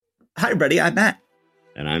Hi, everybody. I'm Matt.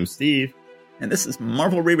 And I'm Steve. And this is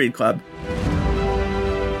Marvel Reread Club.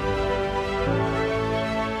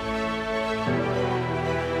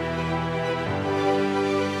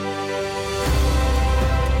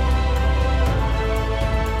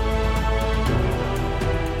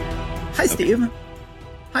 Hi, Steve.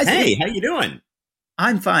 Hi, Steve. Hey, how you doing?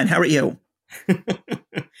 I'm fine. How are you?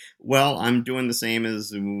 Well, I'm doing the same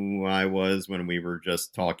as I was when we were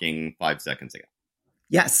just talking 5 seconds ago.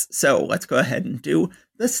 Yes. So let's go ahead and do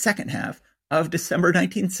the second half of December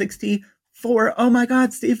 1964. Oh my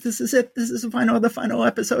God, Steve, this is it. This is the final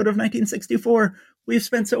episode of 1964. We've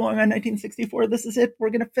spent so long on 1964. This is it. We're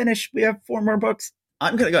going to finish. We have 4 more books.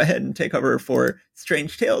 I'm going to go ahead and take over for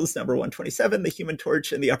Strange Tales, number 127. The Human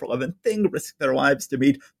Torch and the Upper 11th Thing risk their lives to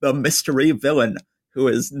meet the mystery villain, who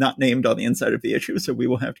is not named on the inside of the issue, so we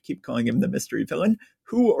will have to keep calling him the mystery villain.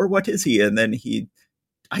 Who or what is he? And then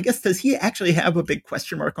I guess, does he actually have a big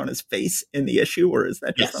question mark on his face in the issue, or is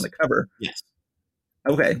that just on the cover? Yes.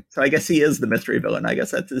 Okay, so I guess he is the mystery villain. I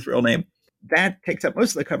guess that's his real name. That takes up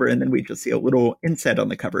most of the cover, and then we just see a little inset on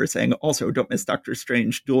the cover saying, also, don't miss Doctor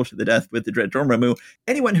Strange Duel to the Death with the Dread Dormammu.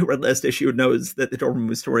 Anyone who read last issue knows that the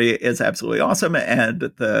Dormammu story is absolutely awesome,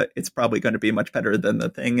 and it's probably going to be much better than the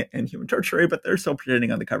Thing and Human Torch story, but they're still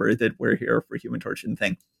pretending on the cover that we're here for Human Torch and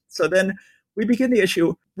Thing. So then we begin the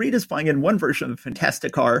issue. Reed is flying in one version of the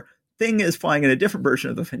Fantastic Car. Thing is flying in a different version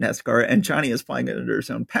of the Fantastic Car, and Johnny is flying it under his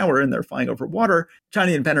own power, and they're flying over water.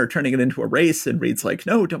 Johnny and Ben are turning it into a race, and Reed's like,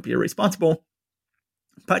 no, don't be irresponsible.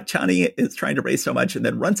 But Johnny is trying to race so much and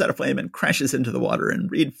then runs out of flame and crashes into the water,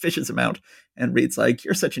 and Reed fishes him out, and Reed's like,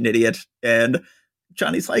 you're such an idiot. And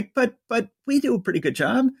Johnny's like, but we do a pretty good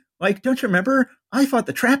job. Like, don't you remember? I fought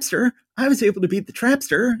the Trapster. I was able to beat the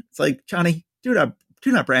Trapster. It's like, Johnny, do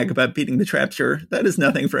not brag about beating the Trapster. That is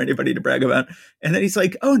nothing for anybody to brag about. And then he's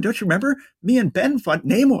like, oh, and don't you remember? Me and Ben fought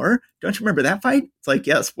Namor. Don't you remember that fight? It's like,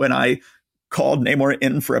 yes, when I called Namor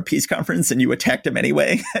in for a peace conference and you attacked him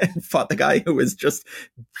anyway and fought the guy who was just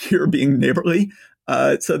pure being neighborly.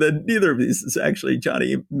 So then neither of these is actually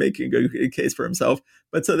Johnny making a case for himself.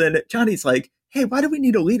 But so then Johnny's like, hey, why do we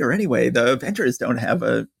need a leader anyway? The Avengers don't have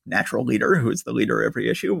a natural leader who's the leader every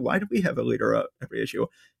issue. Why do we have a leader every issue?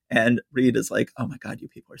 And Reed is like, oh my God, you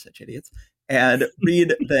people are such idiots. And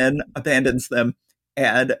Reed then abandons them.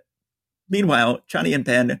 And meanwhile, Johnny and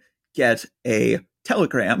Ben get a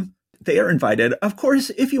telegram. They are invited. Of course,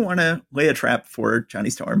 if you want to lay a trap for Johnny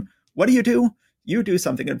Storm, what do? You do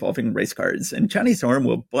something involving race cars. And Johnny Storm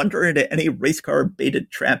will blunder into any race car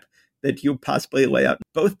baited trap that you possibly lay out.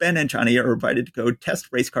 Both Ben and Johnny are invited to go test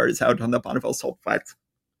race cars out on the Bonneville Salt Flats.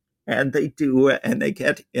 And they do, and they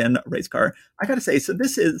get in a race car. I got to say, so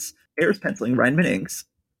this is Ayers penciling, Reinman inks.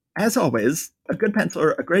 As always, a good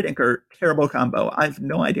penciler, a great inker, terrible combo. I have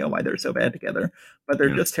no idea why they're so bad together, but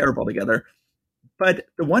they're just terrible together. But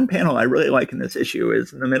the one panel I really like in this issue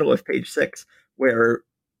is in the middle of page 6, where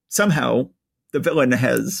somehow the villain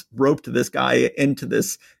has roped this guy into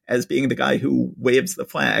this as being the guy who waves the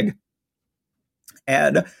flag.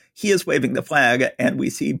 And he is waving the flag, and we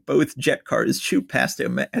see both jet cars shoot past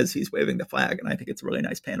him as he's waving the flag. And I think it's a really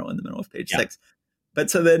nice panel in the middle of page 6.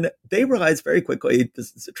 But so then they realize very quickly,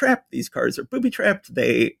 this is a trap. These cars are booby-trapped.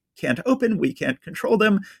 They can't open. We can't control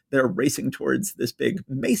them. They're racing towards this big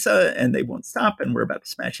mesa, and they won't stop, and we're about to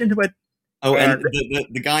smash into it. Oh, and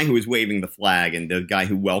the guy who was waving the flag and the guy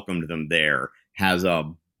who welcomed them there has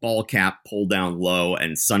a ball cap pulled down low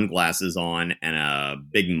and sunglasses on and a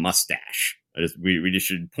big mustache. We just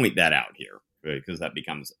should point that out here because that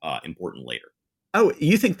becomes important later. Oh,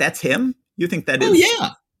 you think that's him? You think that is? Oh,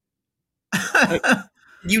 yeah.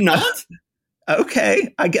 You not?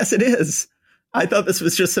 Okay, I guess it is. I thought this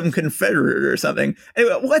was just some Confederate or something.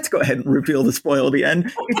 Anyway, let's go ahead and reveal the spoil at the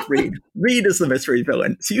end. It's Reed. Reed is the mystery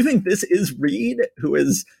villain. So you think this is Reed, who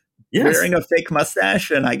is wearing a fake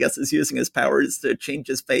mustache and I guess is using his powers to change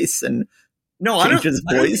his face and change his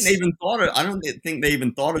voice? I don't think they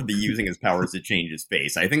even thought of the using his powers to change his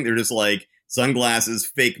face. I think they're just like sunglasses,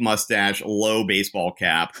 fake mustache, low baseball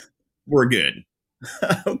cap. We're good.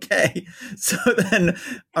 Okay, so then,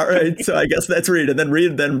 all right, so I guess that's Reed. And then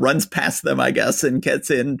Reed then runs past them, I guess, and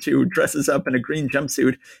gets into, dresses up in a green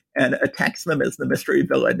jumpsuit and attacks them as the mystery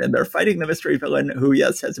villain. And they're fighting the mystery villain who,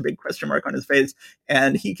 yes, has a big question mark on his face.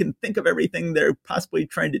 And he can think of everything they're possibly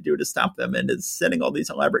trying to do to stop them and is setting all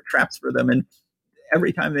these elaborate traps for them. And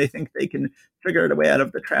every time they think they can figure out a way out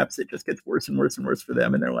of the traps, it just gets worse and worse and worse for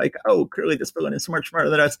them. And they're like, oh, clearly this villain is so much smarter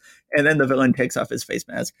than us. And then the villain takes off his face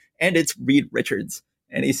mask, and it's Reed Richards.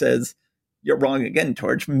 And he says, You're wrong again,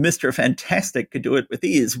 Torch. Mr. Fantastic could do it with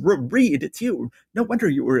ease. Reed, it's you. No wonder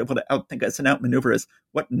you were able to outthink us and outmaneuver us.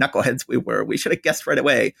 What knuckleheads we were. We should have guessed right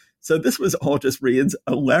away. So this was all just Reed's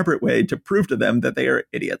elaborate way to prove to them that they are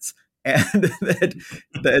idiots. And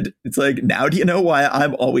that it's like, now do you know why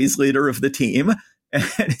I'm always leader of the team? And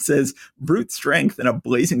it says, brute strength and a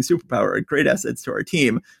blazing superpower are great assets to our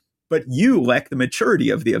team. But you lack the maturity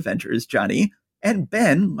of the Avengers, Johnny. And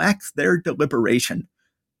Ben lacks their deliberation.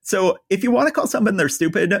 So if you want to call someone they're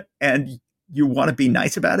stupid and you want to be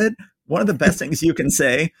nice about it, one of the best things you can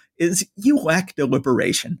say is you lack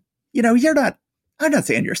deliberation. You know, I'm not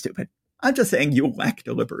saying you're stupid. I'm just saying you lack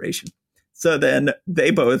deliberation. So then they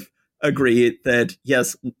both agree that,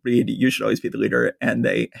 yes, Reed, you should always be the leader, and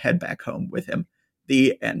they head back home with him.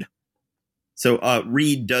 The end. So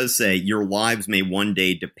Reed does say, your lives may one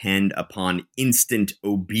day depend upon instant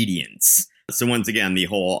obedience. So once again, the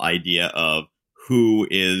whole idea of who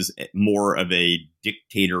is more of a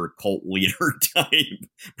dictator cult leader type,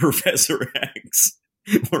 Professor X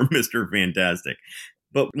or Mr. Fantastic.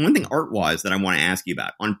 But one thing art-wise that I want to ask you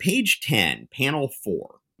about, on page 10, panel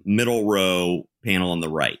 4, middle row panel on the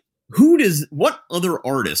right, what other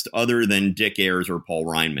artist other than Dick Ayers or Paul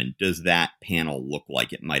Reinman does that panel look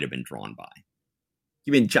like it might have been drawn by?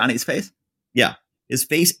 You mean Johnny's face? Yeah, his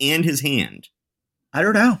face and his hand. I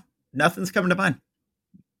don't know. Nothing's coming to mind.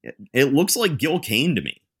 It looks like Gil Kane to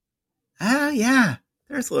me. Yeah.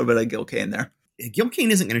 There's a little bit of Gil Kane there. Gil Kane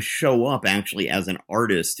isn't going to show up actually as an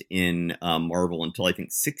artist in Marvel until I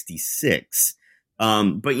think 66.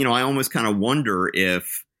 But, you know, I almost kind of wonder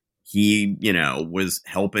if he, you know, was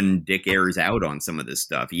helping Dick Ayers out on some of this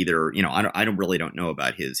stuff. Either, you know, I don't know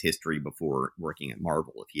about his history before working at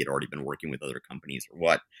Marvel, if he had already been working with other companies or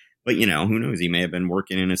what. But, you know, who knows? He may have been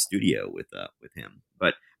working in a studio with him.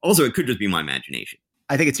 But also, it could just be my imagination.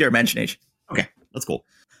 I think it's your imagination. Okay, that's cool.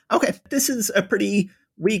 Okay, this is a pretty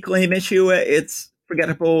weak, lame issue. It's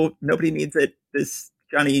forgettable. Nobody needs it. This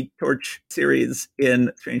Johnny Torch series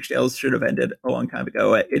in Strange Tales should have ended a long time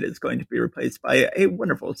ago. It is going to be replaced by a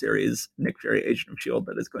wonderful series, Nick Fury, Agent of S.H.I.E.L.D.,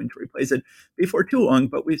 that is going to replace it before too long,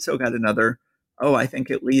 but we've still got another, I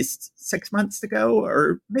think at least 6 months to go,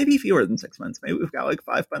 or maybe fewer than 6 months. Maybe we've got like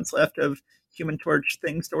 5 months left of Human Torch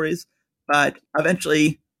thing stories, but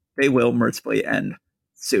eventually they will mercifully end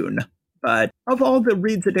soon. But of all the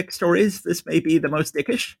Reed the Dick stories, this may be the most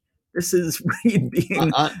dickish. This is Reed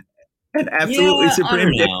being an absolutely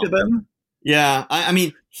supreme dick to them. Yeah, I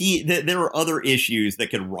mean, there are other issues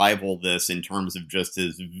that could rival this in terms of just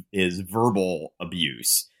his verbal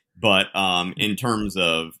abuse, but in terms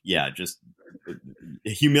of just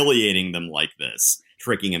humiliating them like this,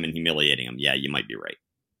 tricking him and humiliating him. Yeah, you might be right.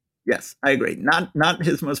 Yes, I agree. Not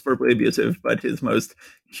his most verbally abusive, but his most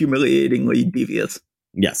humiliatingly devious.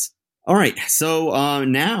 Yes. All right. So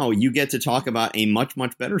now you get to talk about a much,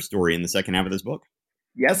 much better story in the second half of this book.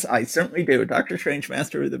 Yes, I certainly do. Doctor Strange,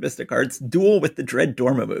 Master of the Mystic Arts, duel with the Dread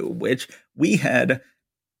Dormammu, which we had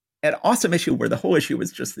an awesome issue where the whole issue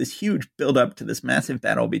was just this huge build-up to this massive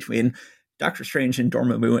battle between Doctor Strange and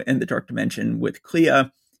Dormammu in the Dark Dimension, with Clea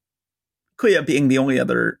being the only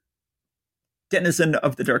other denizen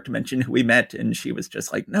of the Dark Dimension who we met, and she was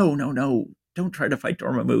just like, no, don't try to fight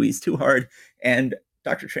Dormammu, he's too hard, and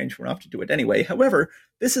Doctor Strange went off to do it anyway. However,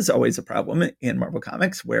 this is always a problem in Marvel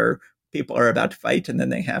Comics where people are about to fight and then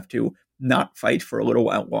they have to not fight for a little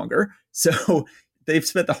while longer. So they've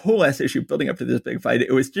spent the whole last issue building up to this big fight.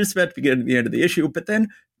 It was just about to begin at the end of the issue, but then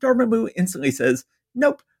Dormammu instantly says,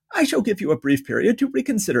 nope, I shall give you a brief period to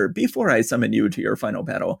reconsider before I summon you to your final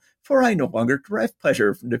battle, for I no longer derive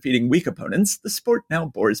pleasure from defeating weak opponents. The sport now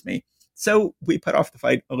bores me. So we put off the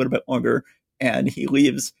fight a little bit longer, and he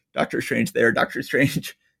leaves Doctor Strange there. Doctor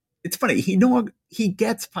Strange, it's funny, he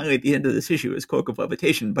gets finally at the end of this issue his cloak of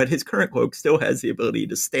levitation, but his current cloak still has the ability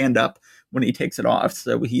to stand up when he takes it off.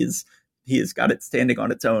 So he has got it standing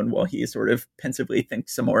on its own while he sort of pensively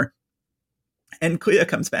thinks some more. And Clea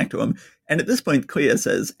comes back to him. And at this point, Clea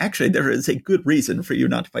says, actually, there is a good reason for you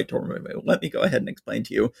not to fight Dormammu. Let me go ahead and explain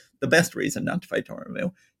to you the best reason not to fight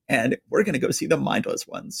Dormammu. And we're going to go see the Mindless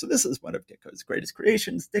Ones. So this is one of Ditko's greatest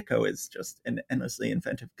creations. Ditko is just an endlessly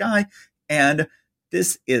inventive guy. And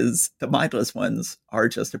this is, the Mindless Ones are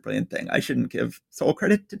just a brilliant thing. I shouldn't give sole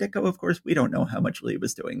credit to Ditko, of course. We don't know how much Lee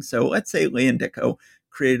was doing. So let's say Lee and Ditko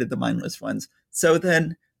created the Mindless Ones. So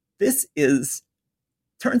then this is,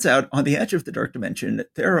 turns out on the edge of the Dark Dimension,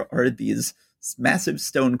 there are these massive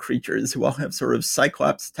stone creatures who all have sort of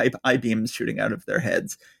Cyclops-type eye-beams shooting out of their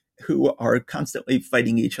heads, who are constantly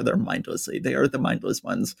fighting each other mindlessly. They are the Mindless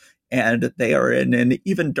Ones, and they are in an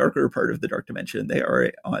even darker part of the Dark Dimension. They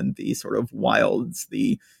are on the sort of wilds,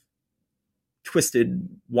 the twisted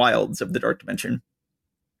wilds of the Dark Dimension.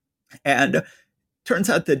 And turns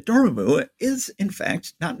out that Dormammu is, in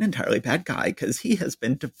fact, not an entirely bad guy, because he has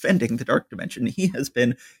been defending the Dark Dimension. He has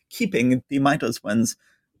been keeping the Mindless Ones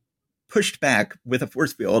pushed back with a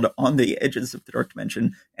force field on the edges of the Dark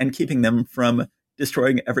Dimension and keeping them from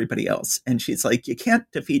destroying everybody else. And she's like, you can't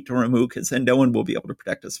defeat Dormammu because then no one will be able to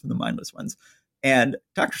protect us from the Mindless Ones. And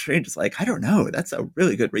Doctor Strange is like, I don't know. That's a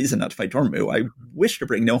really good reason not to fight Dormammu. I wish to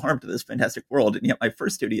bring no harm to this fantastic world, and yet my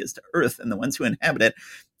first duty is to Earth and the ones who inhabit it.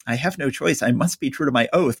 I have no choice. I must be true to my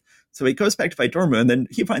oath. So he goes back to fight Dormammu, and then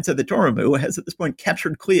he finds out that Dormammu has at this point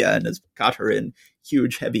captured Clea and has got her in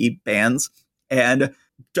huge, heavy bands. And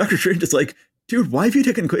Doctor Strange is like, dude, why have you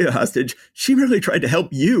taken Clea hostage? She really tried to help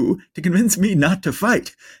you to convince me not to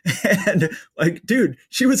fight. And like, dude,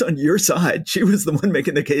 she was on your side. She was the one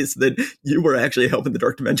making the case that you were actually helping the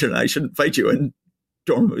Dark Dimension and I shouldn't fight you. And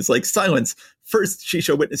Dormammu is like, silence. First, she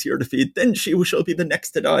shall witness your defeat. Then she shall be the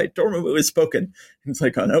next to die. Dormammu has spoken. And it's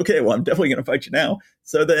like, oh, okay, well, I'm definitely going to fight you now.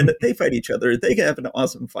 So then they fight each other. They have an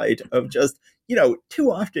awesome fight of just,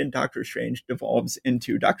 too often Doctor Strange devolves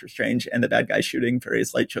into Doctor Strange and the bad guy shooting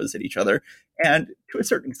various light shows at each other. And to a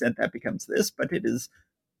certain extent, that becomes this, but it is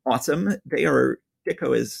awesome.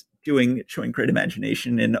 Ditko is showing great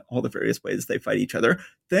imagination in all the various ways they fight each other.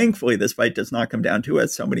 Thankfully, this fight does not come down to,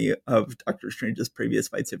 as so many of Doctor Strange's previous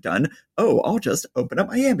fights have done, oh, I'll just open up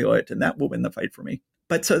my amulet and that will win the fight for me.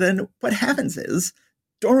 But so then what happens is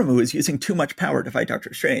Dormammu is using too much power to fight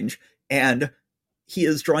Doctor Strange, and he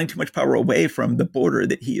is drawing too much power away from the border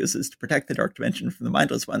that he uses to protect the Dark Dimension from the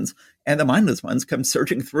Mindless Ones. And the Mindless Ones come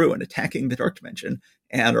surging through and attacking the Dark Dimension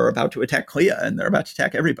and are about to attack Clea, and they're about to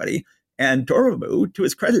attack everybody. And Dormammu, to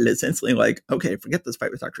his credit, is instantly like, okay, forget this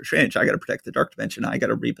fight with Doctor Strange. I got to protect the Dark Dimension. I got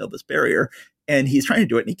to rebuild this barrier. And he's trying to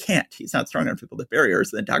do it, and he can't. He's not strong enough to build the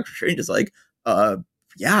barriers. And then Doctor Strange is like,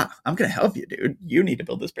 yeah, I'm going to help you, dude. You need to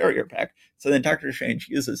build this barrier back. So then Doctor Strange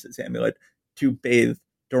uses his amulet to bathe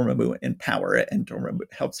Dormammu in power, and Dormammu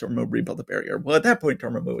helps Dormammu rebuild the barrier. Well, at that point,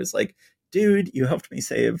 Dormammu is like, dude, you helped me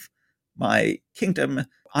save my kingdom.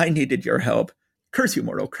 I needed your help. Curse you,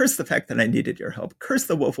 mortal. Curse the fact that I needed your help. Curse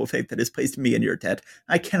the woeful fate that has placed me in your debt.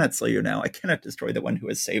 I cannot slay you now. I cannot destroy the one who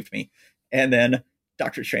has saved me. And then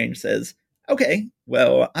Doctor Strange says, okay,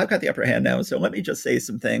 well, I've got the upper hand now, so let me just say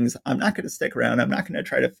some things. I'm not going to stick around. I'm not going to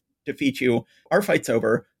try to defeat you. Our fight's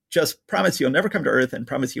over. Just promise you'll never come to Earth, and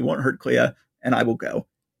promise you won't hurt Clea, and I will go.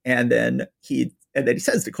 And then he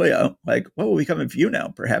says to Clea, like, what will become of you now?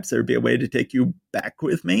 Perhaps there'd be a way to take you back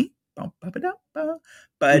with me.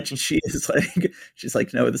 But she's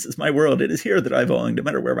like, no, this is my world. It is here that I belong, no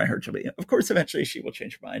matter where my heart shall be. Of course, eventually she will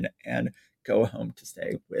change her mind and go home to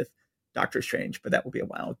stay with Doctor Strange, but that will be a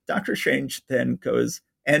while. Doctor Strange then goes,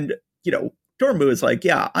 and, Dormammu is like,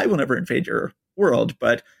 yeah, I will never invade your world,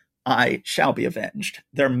 but I shall be avenged.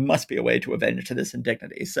 There must be a way to avenge this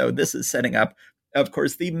indignity. So this is setting up, of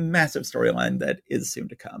course, the massive storyline that is soon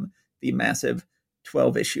to come, the massive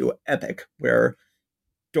 12-issue epic where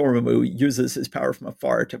Dormammu uses his power from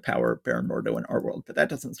afar to power Baron Mordo in our world, but that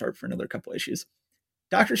doesn't start for another couple issues.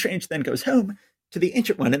 Doctor Strange then goes home to the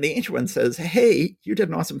Ancient One, and the Ancient One says, hey, you did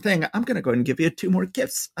an awesome thing. I'm going to go ahead and give you 2 more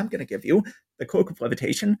gifts. I'm going to give you the Cloak of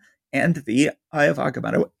Levitation and the Eye of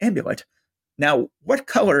Agamotto amulet. Now, what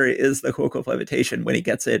color is the Cloak of Levitation when he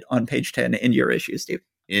gets it on page 10 in your issue, Steve?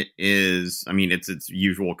 It is, it's its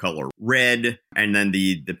usual color, red, and then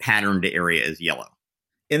the patterned area is yellow.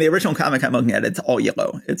 In the original comic I'm looking at, it's all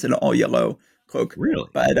yellow. It's an all yellow cloak. Really?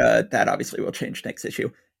 But that obviously will change next issue.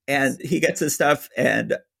 And he gets his stuff,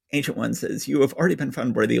 and Ancient One says, you have already been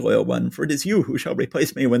found worthy, loyal one, for it is you who shall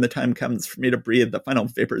replace me when the time comes for me to breathe the final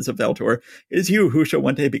vapors of Veltor. It is you who shall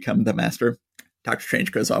one day become the master. Doctor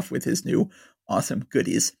Strange goes off with his new awesome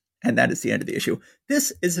goodies. And that is the end of the issue.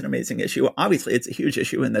 This is an amazing issue. Obviously, it's a huge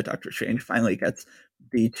issue in that Doctor Strange finally gets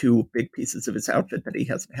the 2 big pieces of his outfit that he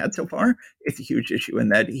hasn't had so far. It's a huge issue in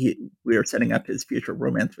that we are setting up his future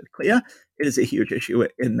romance with Clea. It is a huge issue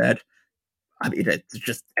in that, it's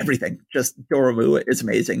just everything. Just Dormammu is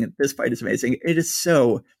amazing. This fight is amazing. It is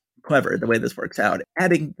so clever the way this works out.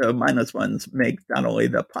 Adding the Mindless Ones makes not only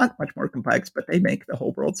the plot much more complex, but they make the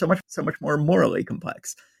whole world so much more morally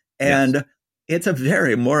complex. And yes. It's a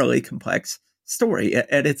very morally complex story,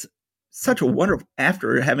 and it's such a wonderful,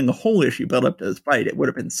 after having a whole issue built up to this fight, it would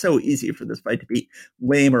have been so easy for this fight to be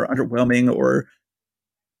lame or underwhelming or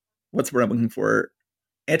what's the word I'm looking for,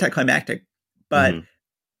 anticlimactic, but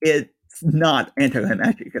it's not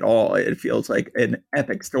anticlimactic at all. It feels like an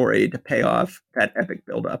epic story to pay off that epic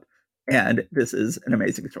buildup, and this is an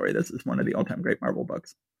amazing story. This is one of the all-time great Marvel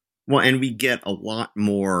books. Well, and we get a lot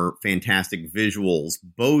more fantastic visuals,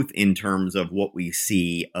 both in terms of what we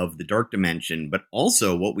see of the Dark Dimension, but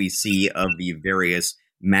also what we see of the various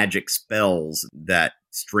magic spells that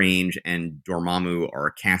Strange and Dormammu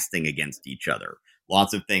are casting against each other.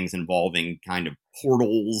 Lots of things involving kind of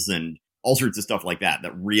portals and all sorts of stuff like that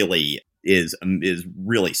really is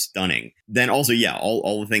really stunning. Then also, yeah,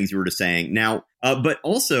 all the things you were just saying. Now, but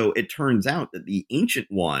also it turns out that the Ancient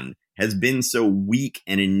One has been so weak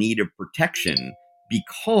and in need of protection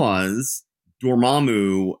because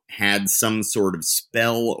Dormammu had some sort of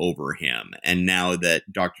spell over him. And now that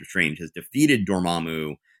Doctor Strange has defeated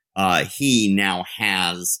Dormammu, he now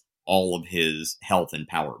has all of his health and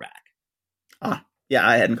power back. Ah, yeah,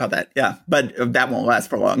 I hadn't caught that. Yeah, but that won't last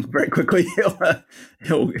for long. Very quickly, he'll.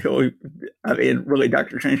 I mean, really,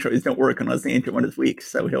 Doctor Strange toys don't work unless the Ancient One is weak.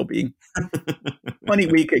 So he'll be plenty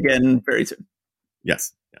weak again very soon.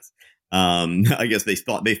 Yes. I guess they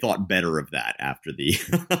thought better of that after the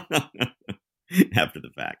after the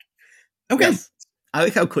fact. Okay. Yes. I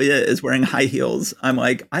like how Clea is wearing high heels. I'm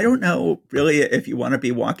like, I don't know really if you want to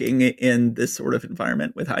be walking in this sort of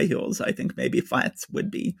environment with high heels. I think maybe flats would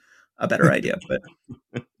be a better idea.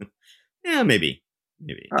 But yeah, maybe.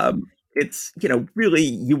 It's, really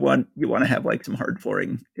you want to have like some hard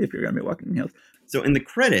flooring if you're going to be walking in heels. So in the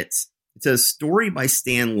credits, it says story by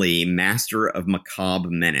Stan Lee, master of macabre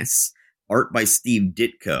menace, art by Steve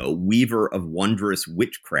Ditko, weaver of wondrous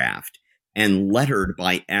witchcraft, and lettered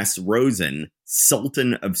by S. Rosen,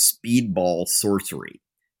 sultan of speedball sorcery.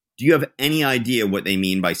 Do you have any idea what they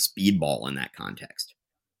mean by speedball in that context?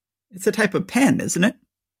 It's a type of pen, isn't it?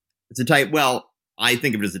 It's a type, well, I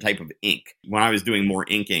think of it as a type of ink. When I was doing more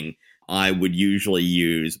inking, I would usually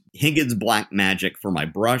use Higgins Black Magic for my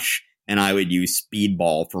brush, and I would use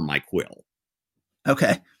speedball for my quill.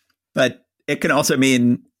 Okay. But it can also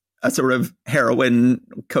mean a sort of heroin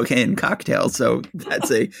cocaine cocktail. So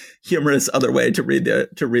that's a humorous other way to read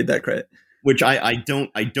that credit. Which I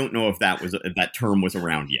don't know if that term was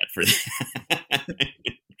around yet for that.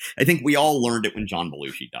 I think we all learned it when John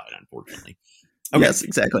Belushi died, unfortunately. Okay. Yes,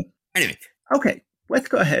 exactly. Anyway. Okay. Let's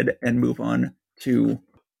go ahead and move on to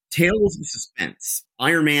Tales of Suspense,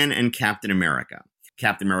 Iron Man and Captain America.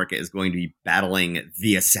 Captain America is going to be battling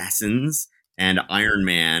the Assassins, and Iron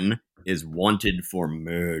Man is wanted for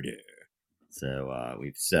murder. So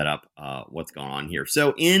we've set up what's going on here.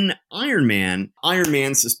 So in Iron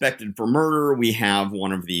Man suspected for murder. We have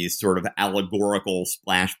one of these sort of allegorical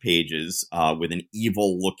splash pages with an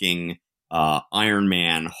evil-looking Iron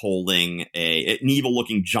Man holding an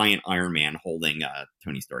evil-looking giant Iron Man holding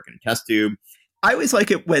Tony Stark in a test tube. I always like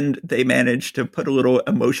it when they manage to put a little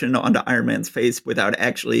emotion onto Iron Man's face without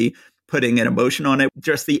actually putting an emotion on it.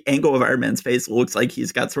 Just the angle of Iron Man's face looks like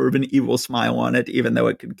he's got sort of an evil smile on it, even though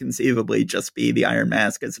it could conceivably just be the Iron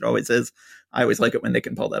Mask, as it always is. I always like it when they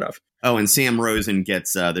can pull that off. Oh, and Sam Rosen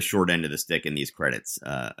gets the short end of the stick in these credits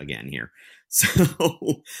again here.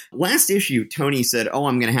 So last issue, Tony said,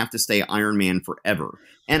 I'm going to have to stay Iron Man forever.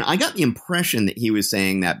 And I got the impression that he was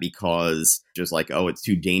saying that because just like, it's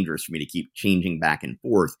too dangerous for me to keep changing back and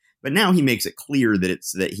forth. But now he makes it clear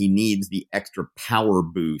that he needs the extra power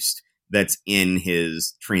boost that's in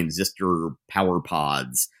his transistor power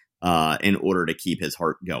pods in order to keep his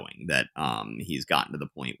heart going. That he's gotten to the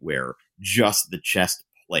point where just the chest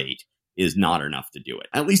plate is not enough to do it.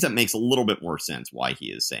 At least that makes a little bit more sense why he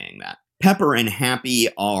is saying that. Pepper and Happy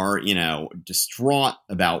are, distraught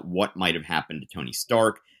about what might have happened to Tony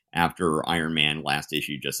Stark after Iron Man last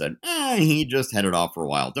issue just said, he just headed off for a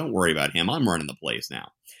while. Don't worry about him. I'm running the place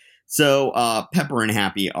now. So Pepper and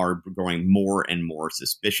Happy are growing more and more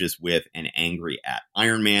suspicious with and angry at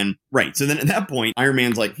Iron Man. Right. So then at that point, Iron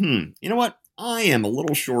Man's like, you know what? I am a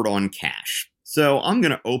little short on cash. So I'm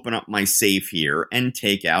going to open up my safe here and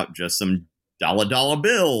take out just some dollar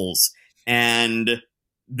bills. And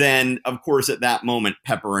then, of course, at that moment,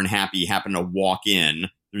 Pepper and Happy happen to walk in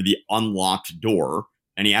through the unlocked door.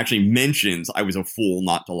 And he actually mentions, I was a fool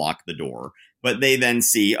not to lock the door. But they then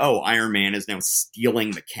see, Iron Man is now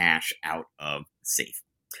stealing the cash out of the safe.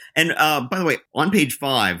 And by the way, on page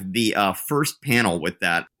 5, the first panel with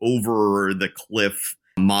that over-the-cliff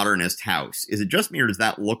modernist house, is it just me or does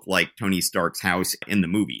that look like Tony Stark's house in the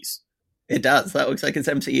movies? It does. That looks like his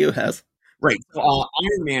MCU house. Right. So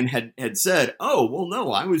Iron Man had said,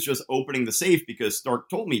 no, I was just opening the safe because Stark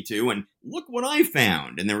told me to, and look what I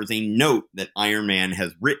found. And there was a note that Iron Man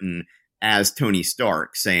has written as Tony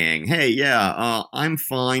Stark saying, hey, I'm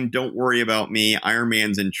fine. Don't worry about me. Iron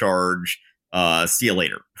Man's in charge. See you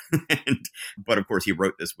later. But of course, he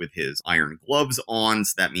wrote this with his iron gloves on.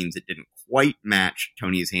 So that means it didn't quite match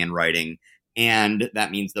Tony's handwriting. And that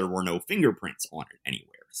means there were no fingerprints on it anywhere.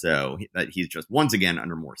 So that he's just once again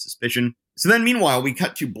under more suspicion. So then meanwhile, we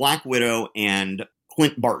cut to Black Widow and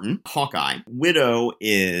Clint Barton, Hawkeye. Widow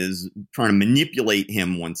is trying to manipulate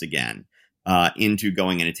him once again into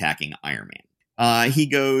going and attacking Iron Man. He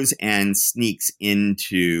goes and sneaks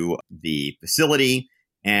into the facility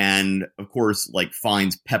and, of course, like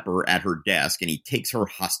finds Pepper at her desk and he takes her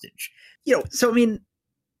hostage. So, I mean,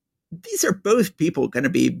 these are both people going to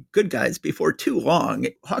be good guys before too long.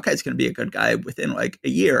 Hawkeye's going to be a good guy within like a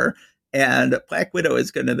year, and Black Widow is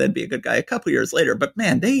going to then be a good guy a couple years later. But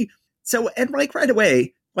man, and like right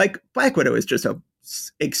away, like Black Widow is just a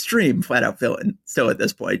extreme flat out villain still at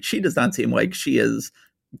this point. She does not seem like she is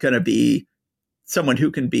going to be someone who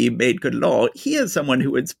can be made good at all. He is someone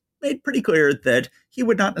who is made pretty clear that he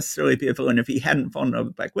would not necessarily be a villain if he hadn't fallen in love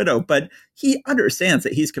with Black Widow, but he understands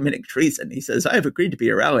that he's committing treason. He says, I have agreed to be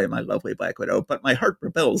your ally, my lovely Black Widow, but my heart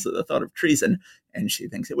rebels at the thought of treason. And she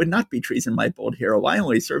thinks it would not be treason, my bold hero. I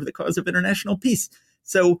only serve the cause of international peace.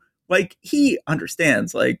 So, like, he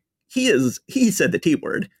understands, like, he said the T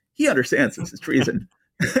word. He understands this is treason.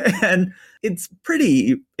 And it's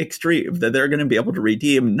pretty extreme that they're going to be able to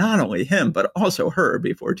redeem not only him, but also her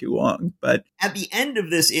before too long. But at the end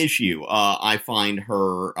of this issue, I find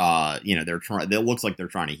her, it looks like they're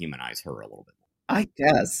trying to humanize her a little bit. I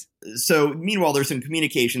guess. So meanwhile, there's some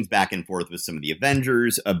communications back and forth with some of the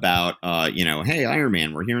Avengers about, hey, Iron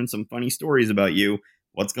Man, we're hearing some funny stories about you.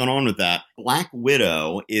 What's going on with that? Black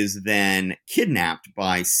Widow is then kidnapped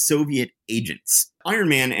by Soviet agents. Iron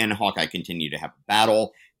Man and Hawkeye continue to have a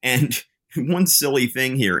battle. And one silly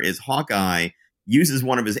thing here is Hawkeye uses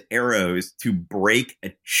one of his arrows to break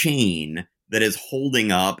a chain that is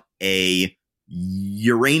holding up a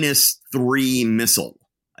Uranus 3 missile,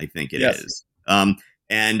 I think it is.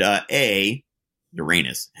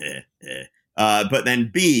 Uranus. But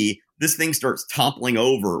then B, this thing starts toppling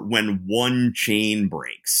over when one chain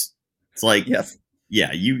breaks. It's like, yes.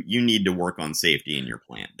 Yeah, you need to work on safety in your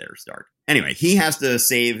plant there, Stark. Anyway, he has to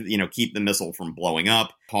keep the missile from blowing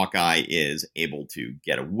up. Hawkeye is able to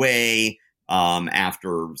get away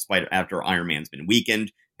after Iron Man's been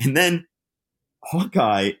weakened. And then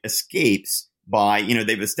Hawkeye escapes by,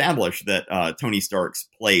 they've established that Tony Stark's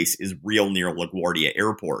place is real near LaGuardia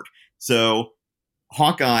Airport. So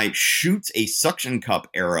Hawkeye shoots a suction cup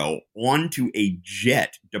arrow onto a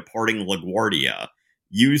jet departing LaGuardia,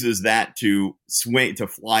 uses that to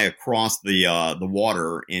fly across the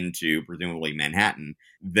water into presumably Manhattan,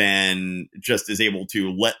 then just is able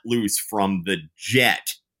to let loose from the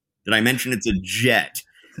jet. Did I mention it's a jet?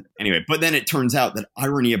 Anyway, but then it turns out that,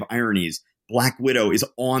 irony of ironies, Black Widow is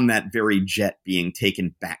on that very jet being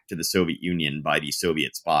taken back to the Soviet Union by the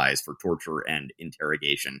Soviet spies for torture and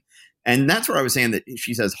interrogation. And that's where I was saying that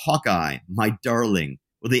she says, Hawkeye, my darling,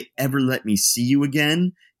 will they ever let me see you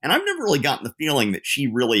again? And I've never really gotten the feeling that she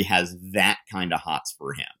really has that kind of hots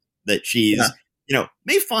for him. That she's,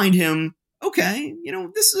 may find him, okay,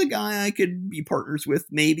 this is a guy I could be partners with,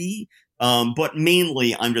 maybe. But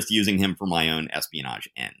mainly, I'm just using him for my own espionage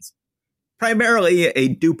ends. Primarily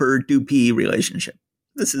a duper-dupey relationship.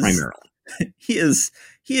 This is primarily. He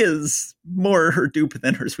is more her dupe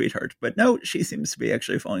than her sweetheart. But no, she seems to be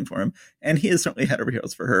actually falling for him. And he is certainly head over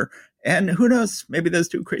heels for her. And who knows, maybe those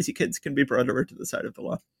two crazy kids can be brought over to the side of the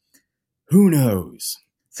law. Who knows?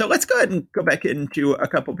 So let's go ahead and go back into a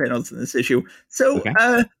couple panels in this issue. So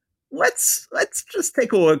okay. Let's just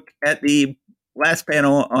take a look at the last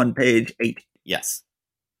panel on page 8. Yes.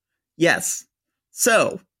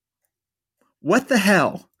 So, what the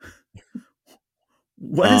hell?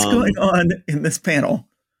 What is going on in this panel?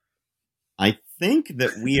 I think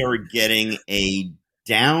that we are getting a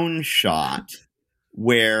down shot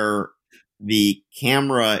where the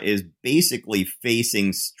camera is basically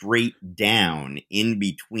facing straight down in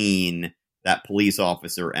between that police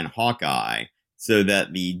officer and Hawkeye, so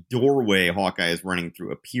that the doorway Hawkeye is running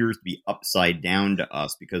through appears to be upside down to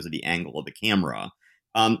us because of the angle of the camera.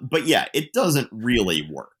 But yeah, it doesn't really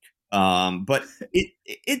work. But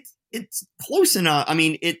it's close enough. I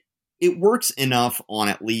mean, it works enough on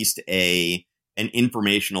at least an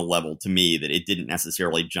informational level to me that it didn't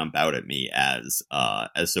necessarily jump out at me as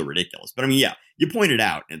so ridiculous. But I mean, yeah, you pointed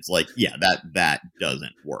out, it's like, yeah, that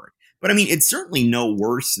doesn't work. But I mean, it's certainly no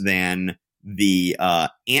worse than the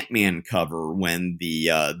Ant-Man cover when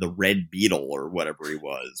the Red Beetle or whatever he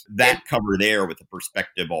was, that cover there with the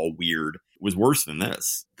perspective all weird was worse than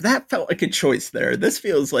this. That felt like a choice there. This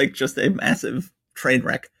feels like just a massive train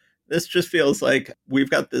wreck. This just feels like we've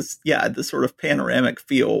got this sort of panoramic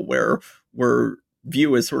feel where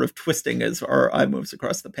view is sort of twisting as our eye moves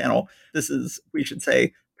across the panel. This is, we should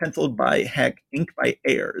say, penciled by Heck, inked by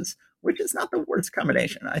Ayers, which is not the worst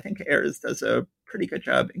combination. I think Ayers does a pretty good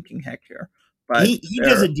job inking Heck here. But he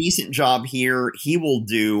does a decent job here. He will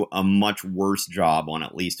do a much worse job on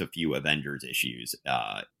at least a few Avengers issues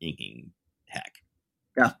inking Heck.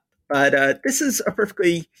 Yeah. But this is a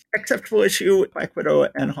perfectly acceptable issue. Black Widow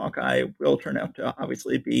and Hawkeye will turn out to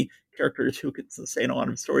obviously be characters who can sustain a lot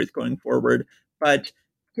of stories going forward. But,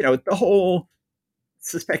 the whole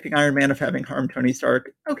suspecting Iron Man of having harmed Tony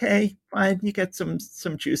Stark, okay, fine, you get some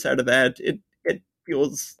juice out of that. It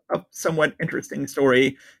feels a somewhat interesting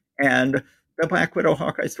story. And the Black Widow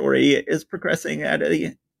Hawkeye story is progressing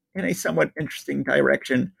in a somewhat interesting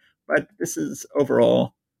direction. But this is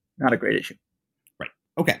overall not a great issue. Right.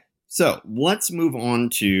 Okay. So let's move on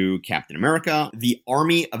to Captain America. The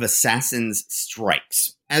Army of Assassins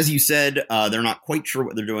strikes. As you said, they're not quite sure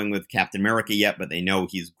what they're doing with Captain America yet, but they know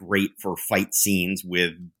he's great for fight scenes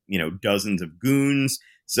with, dozens of goons.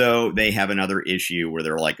 So they have another issue where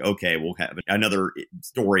they're like, okay, we'll have another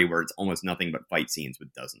story where it's almost nothing but fight scenes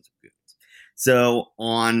with dozens of goons. So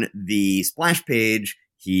on the splash page,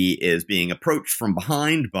 he is being approached from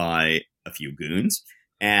behind by a few goons.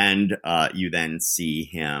 And you then see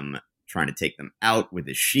him trying to take them out with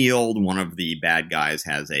his shield. One of the bad guys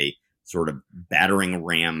has a sort of battering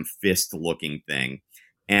ram fist-looking thing.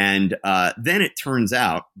 And then it turns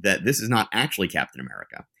out that this is not actually Captain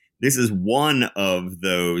America. This is one of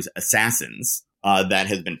those assassins that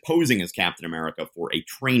has been posing as Captain America for a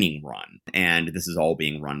training run. And this is all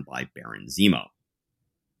being run by Baron Zemo.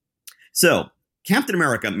 So Captain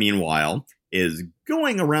America, meanwhile, is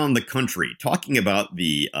going around the country talking about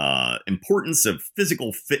the importance of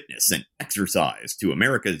physical fitness and exercise to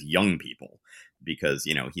America's young people because,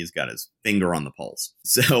 he's got his finger on the pulse.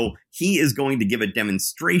 So he is going to give a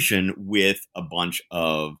demonstration with a bunch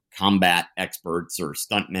of combat experts or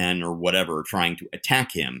stuntmen or whatever trying to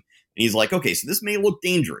attack him. And he's like, okay, so this may look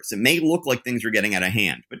dangerous. It may look like things are getting out of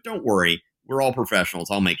hand, but don't worry. We're all professionals.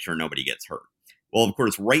 I'll make sure nobody gets hurt. Well, of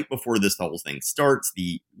course, right before the whole thing starts,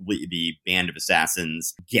 the band of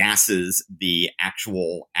assassins gasses the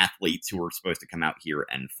actual athletes who are supposed to come out here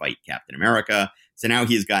and fight Captain America. So now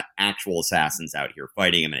he's got actual assassins out here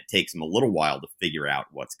fighting him, and it takes him a little while to figure out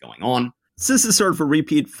what's going on. So this is sort of a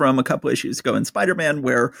repeat from a couple issues ago in Spider-Man,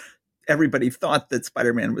 where everybody thought that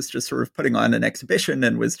Spider-Man was just sort of putting on an exhibition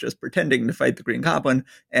and was just pretending to fight the Green Goblin,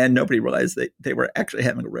 and nobody realized that they were actually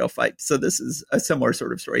having a real fight. So this is a similar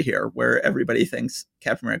sort of story here, where everybody thinks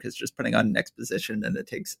Captain America is just putting on an exposition, and it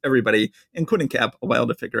takes everybody, including Cap, a while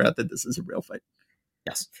to figure out that this is a real fight.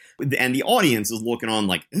 Yes. And the audience is looking on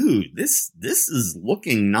like, ooh, this is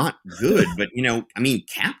looking not good. But,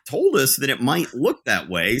 Cap told us that it might look that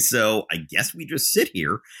way. So I guess we just sit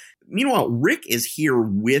here. Meanwhile, Rick is here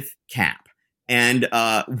with Cap. And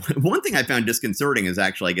one thing I found disconcerting is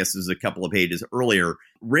actually, I guess this is a couple of pages earlier.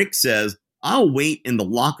 Rick says, I'll wait in the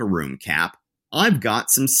locker room, Cap. I've got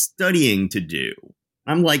some studying to do.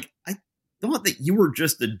 I'm like, I thought that you were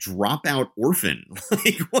just a dropout orphan.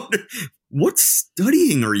 Like, what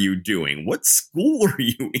studying are you doing? What school are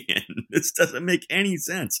you in? This doesn't make any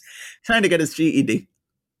sense. Trying to get his GED.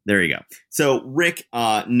 There you go. So Rick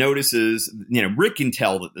notices, Rick can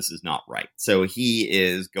tell that this is not right. So he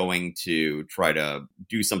is going to try to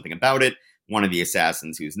do something about it. One of the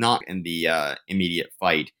assassins who's not in the immediate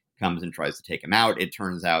fight comes and tries to take him out. It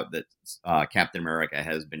turns out that Captain America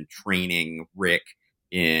has been training Rick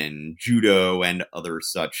in judo and other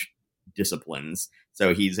such disciplines.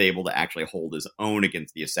 So he's able to actually hold his own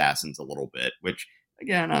against the assassins a little bit, which,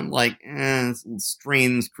 again, I'm like,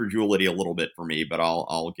 strains credulity a little bit for me, but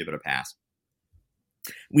I'll give it a pass.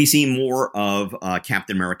 We see more of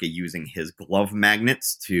Captain America using his glove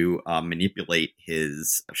magnets to manipulate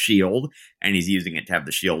his shield, and he's using it to have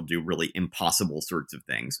the shield do really impossible sorts of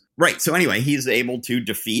things. Right, so anyway, he's able to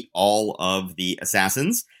defeat all of the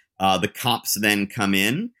assassins. The cops then come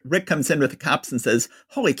in. Rick comes in with the cops and says,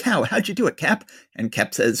 holy cow, how'd you do it, Cap? And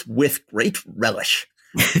Cap says, with great relish.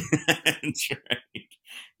 That's right.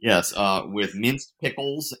 Yes, with minced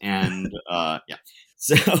pickles and, yeah.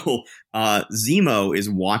 So Zemo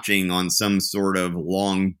is watching on some sort of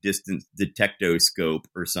long-distance detectoscope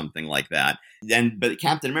or something like that. But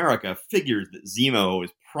Captain America figures that Zemo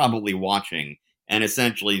is probably watching and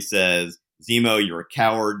essentially says, Zemo, you're a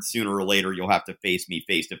coward. Sooner or later, you'll have to face me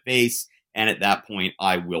face to face. And at that point,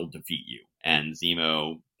 I will defeat you. And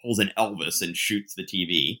Zemo pulls an Elvis and shoots the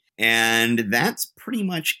TV. And that's pretty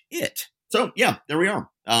much it. So, yeah, there we are.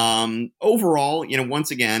 Overall, once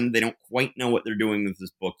again, they don't quite know what they're doing with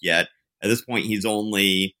this book yet. At this point,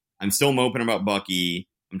 I'm still moping about Bucky.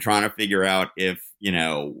 I'm trying to figure out if,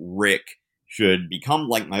 Rick should become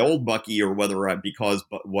like my old Bucky, or whether because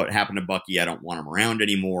what happened to Bucky, I don't want him around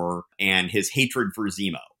anymore, and his hatred for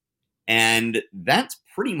Zemo. And that's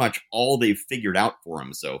pretty much all they've figured out for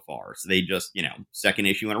him so far. So they just, second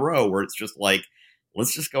issue in a row where it's just like,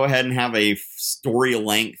 let's just go ahead and have a story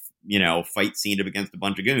length, fight scene against a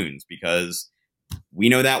bunch of goons because we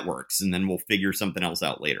know that works. And then we'll figure something else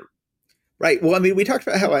out later. Right. Well, I mean, we talked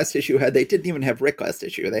about how last issue they didn't even have Rick last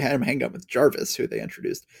issue. They had him hang out with Jarvis, who they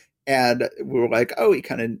introduced. And we were like, oh, he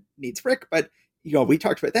kind of needs Rick. But, we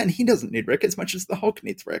talked about that, and he doesn't need Rick as much as the Hulk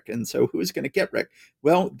needs Rick. And so who's going to get Rick?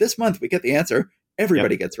 Well, this month we get the answer.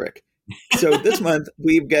 Everybody gets Rick. So this month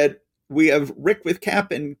we have Rick with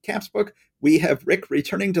Cap in Cap's book. We have Rick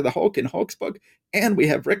returning to the Hulk in Hulk's book. And we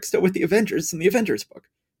have Rick still with the Avengers in the Avengers book.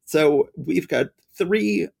 So we've got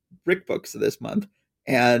 3 Rick books this month.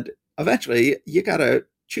 And eventually, you got to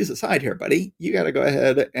choose a side here, buddy. You got to go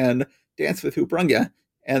ahead and dance with who brung you.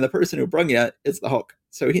 And the person who brung you is the Hulk.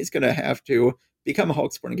 So he's going to have to become a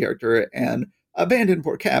Hulk supporting character and abandon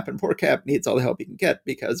poor Cap. And poor Cap needs all the help he can get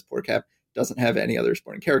because poor Cap doesn't have any other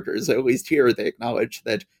supporting characters. At least here, they acknowledge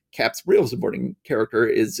that Cap's real supporting character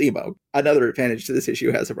is Zemo. Another advantage to this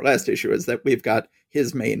issue has over last issue is that we've got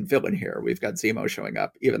his main villain here. We've got Zemo showing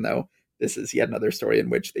up, even though this is yet another story in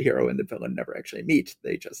which the hero and the villain never actually meet.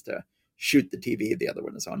 They just shoot the TV the other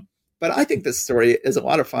one is on. But I think this story is a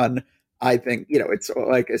lot of fun. I think, it's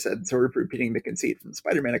like I said, sort of repeating the conceit from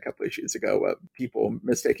Spider-Man a couple issues ago of people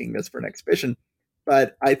mistaking this for an exhibition.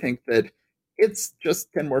 But I think that it's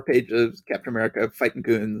just 10 more pages, Captain America fighting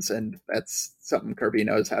goons, and that's something Kirby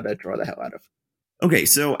knows how to draw the hell out of. Okay,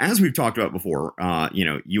 so as we've talked about before,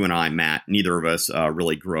 you and I, Matt, neither of us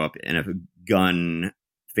really grew up in a gun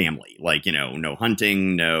family. Like, no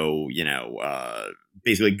hunting, no,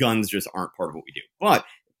 basically guns just aren't part of what we do. But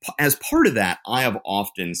as part of that, I have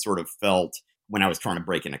often sort of felt when I was trying to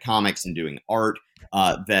break into comics and doing art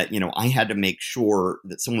that, I had to make sure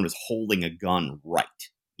that someone was holding a gun right.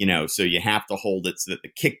 So you have to hold it so that the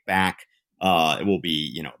kickback it will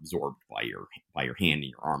be, absorbed by your hand and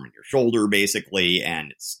your arm and your shoulder, basically,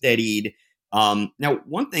 and it's steadied. Now,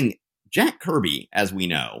 one thing, Jack Kirby, as we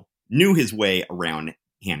know, knew his way around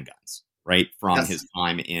handguns, right? From his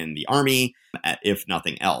time in the Army, if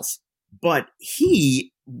nothing else. But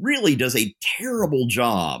he really does a terrible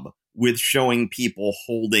job with showing people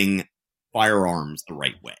holding firearms the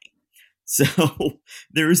right way. So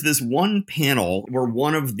there's this one panel where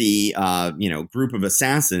one of the, group of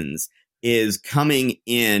assassins is coming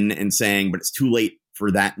in and saying, but it's too late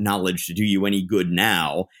for that knowledge to do you any good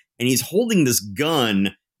now. And he's holding this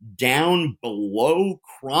gun down below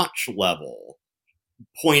crotch level,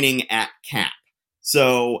 pointing at Cap.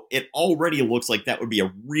 So it already looks like that would be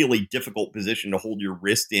a really difficult position to hold your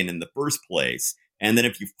wrist in the first place. And then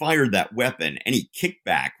if you fired that weapon, any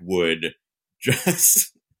kickback would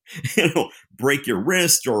just, break your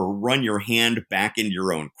wrist or run your hand back into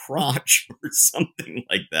your own crotch or something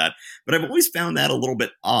like that. But I've always found that a little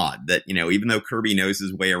bit odd that, even though Kirby knows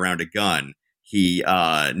his way around a gun, he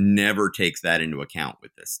never takes that into account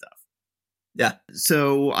with this stuff. Yeah.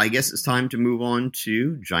 So I guess it's time to move on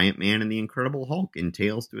to Giant Man and the Incredible Hulk in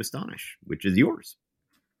Tales to Astonish, which is yours.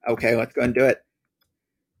 Okay, let's go and do it.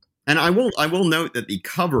 And I will note that the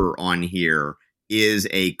cover on here is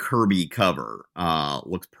a Kirby cover.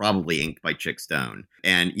 Looks probably inked by Chick Stone.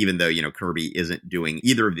 And even though, Kirby isn't doing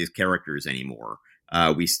either of these characters anymore,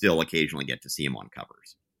 we still occasionally get to see him on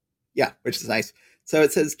covers. Yeah, which is nice. So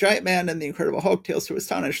it says, Giant Man and the Incredible Hulk, Tales to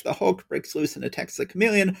Astonish. The Hulk breaks loose and attacks the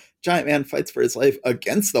Chameleon. Giant Man fights for his life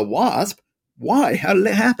against the Wasp. Why? How did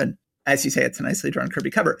it happen? As you say, it's a nicely drawn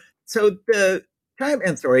Kirby cover. So the Giant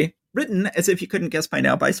Man story, written, as if you couldn't guess by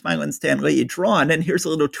now, by Smilin' Stan Lee, drawn, and here's a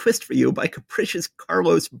little twist for you, by capricious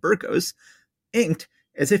Carlos Burgos, inked,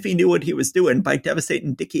 as if he knew what he was doing, by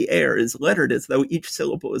devastating Dickie Ayers, lettered as though each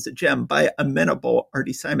syllable is a gem, by amenable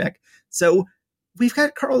Artie Simek. So we've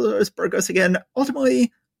got Carlos Burgos again.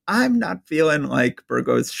 Ultimately, I'm not feeling like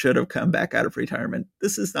Burgos should have come back out of retirement.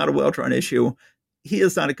 This is not a well-drawn issue. He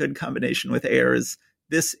is not a good combination with Ayers.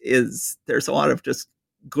 There's a lot of just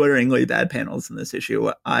glaringly bad panels in this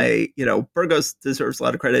issue. Burgos deserves a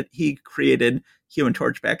lot of credit. He created Human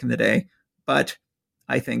Torch back in the day, but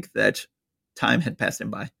I think that time had passed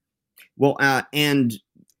him by. Well, and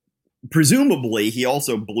presumably he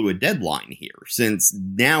also blew a deadline here, since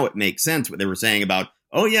now it makes sense what they were saying about,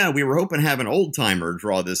 oh yeah, we were hoping to have an old timer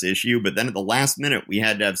draw this issue, but then at the last minute we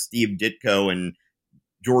had to have Steve Ditko and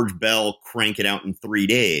George Bell crank it out in 3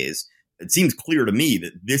 days. It seems clear to me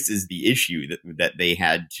that this is the issue that they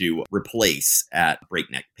had to replace at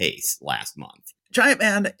breakneck pace last month. Giant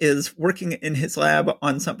Man is working in his lab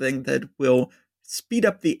on something that will speed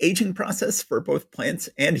up the aging process for both plants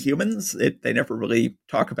and humans. They never really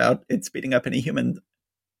talk about it speeding up any human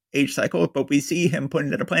age cycle, but we see him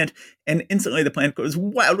pointing at a plant, and instantly the plant goes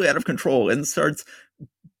wildly out of control and starts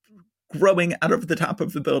growing out of the top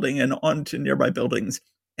of the building and onto nearby buildings.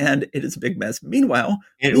 And it is a big mess. Meanwhile,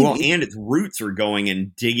 and its roots are going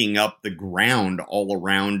and digging up the ground all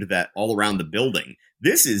around the building.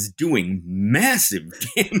 This is doing massive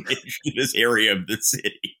damage to this area of the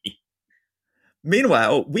city.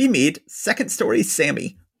 Meanwhile, we meet second story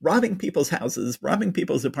Sammy robbing people's houses, robbing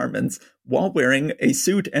people's apartments while wearing a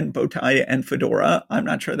suit and bow tie and fedora. I'm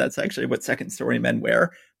not sure that's actually what second story men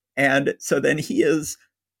wear. And so then he is,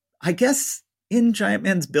 I guess, in Giant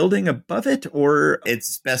Man's building above it, or it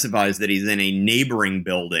specifies that he's in a neighboring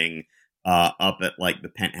building up at like the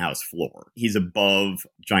penthouse floor. He's above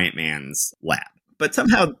Giant Man's lab. But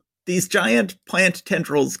somehow these giant plant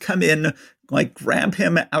tendrils come in, like grab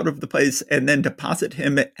him out of the place and then deposit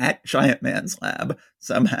him at Giant Man's lab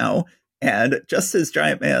somehow. And just as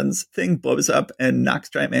Giant Man's thing blows up and knocks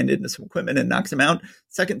Giant Man into some equipment and knocks him out,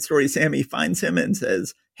 second story Sammy finds him and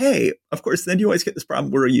says, hey, of course, then you always get this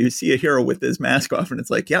problem where you see a hero with his mask off and it's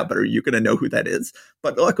like, yeah, but are you going to know who that is?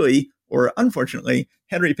 But luckily, or unfortunately,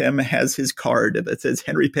 Henry Pym has his card that says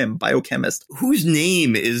Henry Pym, biochemist. Whose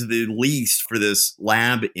name is the lease for this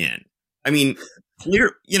lab in? I mean,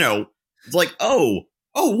 clear, it's like, oh,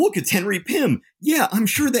 look, it's Henry Pym. Yeah, I'm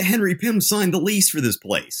sure that Henry Pym signed the lease for this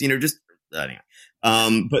place. Anyway.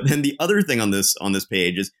 But then the other thing on this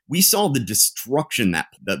page is we saw the destruction that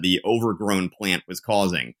the overgrown plant was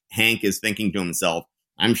causing. Hank is thinking to himself,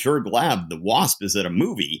 I'm sure glad the Wasp is at a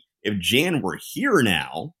movie. If Jan were here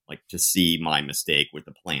now, like to see my mistake with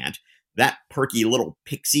the plant, that perky little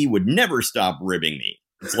pixie would never stop ribbing me.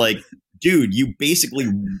 It's like, dude, you basically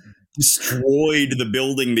destroyed the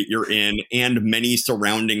building that you're in and many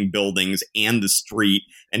surrounding buildings and the street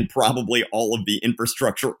and probably all of the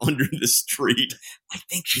infrastructure under the street. I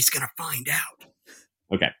think she's going to find out.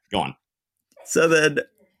 Okay, go on. So then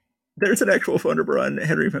there's an actual phone number on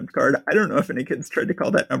Henry Pym's card. I don't know if any kids tried to call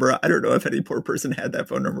that number. I don't know if any poor person had that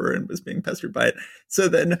phone number and was being pestered by it. So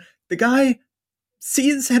then the guy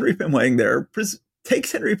sees Henry Pym laying there,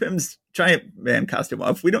 takes Henry Pym's Giant Man costume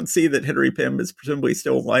off. We don't see that Henry Pym is presumably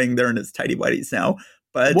still lying there in his tidy whities now.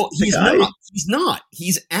 But he's not.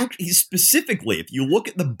 He's specifically, if you look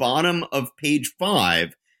at the bottom of page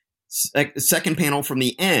 5, second panel from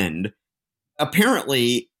the end,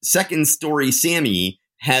 apparently second story Sammy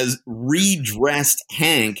has redressed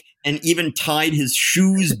Hank and even tied his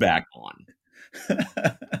shoes back on.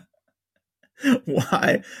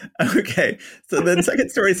 Why? Okay, so then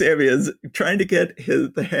second story Sammy is trying to get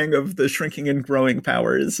the hang of the shrinking and growing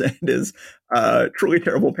powers, and his truly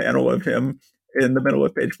terrible panel of him in the middle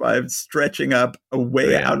of page 5 stretching up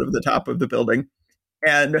way out of the top of the building.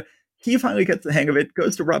 And he finally gets the hang of it,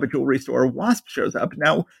 goes to rob a jewelry store. Wasp shows up.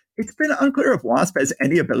 Now, it's been unclear if Wasp has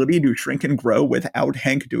any ability to shrink and grow without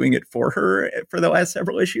Hank doing it for her for the last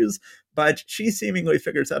several issues, but she seemingly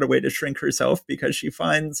figures out a way to shrink herself because she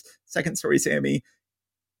finds second story Sammy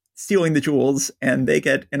stealing the jewels, and they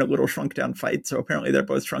get in a little shrunk down fight. So apparently they're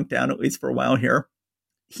both shrunk down, at least for a while here.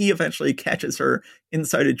 He eventually catches her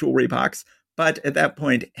inside a jewelry box. But at that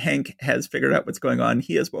point, Hank has figured out what's going on.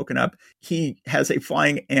 He has woken up. He has a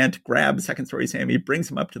flying ant grab second story Sammy,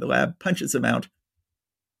 brings him up to the lab, punches him out,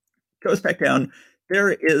 goes back down.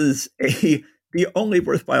 There is the only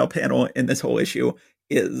worthwhile panel in this whole issue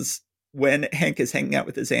is when Hank is hanging out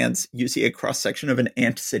with his ants. You see a cross section of an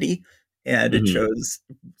ant city, and it shows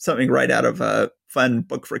something right out of a fun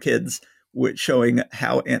book for kids, showing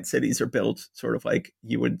how ant cities are built, sort of like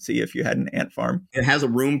you would see if you had an ant farm. It has a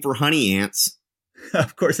room for honey ants.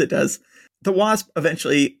 Of course it does. The Wasp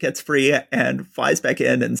eventually gets free and flies back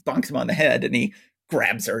in and bonks him on the head, and he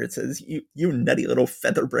grabs her. It says, you nutty little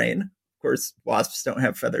feather brain. Of course, wasps don't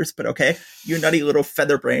have feathers, but okay. You nutty little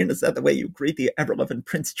feather brain. Is that the way you greet the ever-loving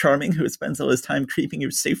Prince Charming, who spends all his time keeping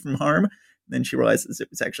you safe from harm? And then she realizes it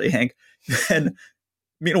was actually Hank. And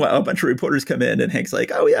meanwhile, a bunch of reporters come in, and Hank's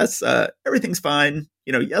like, oh, yes, everything's fine.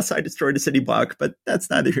 Yes, I destroyed a city block, but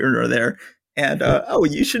that's neither here nor there. And,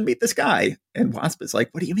 you should meet this guy. And Wasp is like,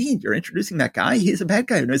 what do you mean? You're introducing that guy? He's a bad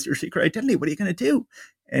guy who knows your secret identity. What are you going to do?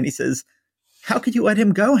 And he says, how could you let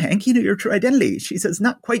him go, Hank? He knew your true identity. She says,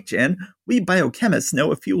 not quite, Jan. We biochemists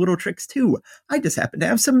know a few little tricks, too. I just happen to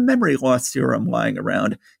have some memory loss serum lying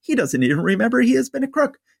around. He doesn't even remember he has been a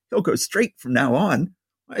crook. He'll go straight from now on.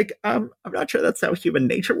 Like, I'm not sure that's how human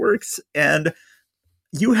nature works. And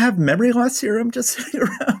you have memory loss serum just sitting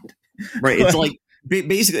around. Right. It's like,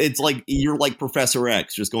 basically, it's like you're like Professor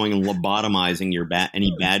X, just going and lobotomizing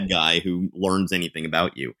any bad guy who learns anything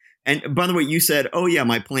about you. And by the way, you said, oh, yeah,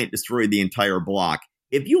 my plant destroyed the entire block.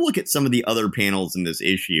 if you look at some of the other panels in this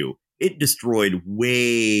issue, it destroyed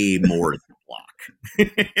way more of the block.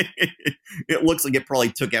 It looks like it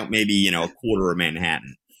probably took out maybe, a quarter of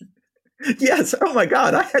Manhattan. Yes. Oh my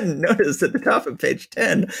God. I hadn't noticed at the top of page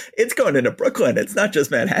 10. It's going into Brooklyn. It's not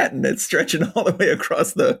just Manhattan. It's stretching all the way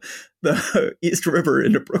across the East River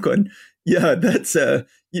into Brooklyn. Yeah, that's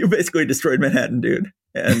you basically destroyed Manhattan, dude.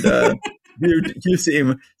 And you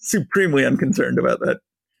seem supremely unconcerned about that.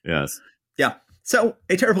 Yes. Yeah. So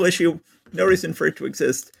a terrible issue. No reason for it to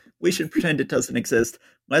exist. We should pretend it doesn't exist.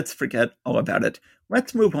 Let's forget all about it.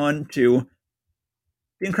 Let's move on to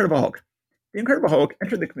The Incredible Hulk. The Incredible Hulk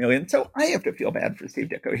entered the Chameleon. So I have to feel bad for Steve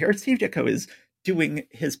Ditko here. Steve Ditko is doing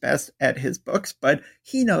his best at his books, but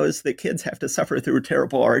he knows that kids have to suffer through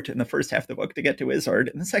terrible art in the first half of the book to get to his art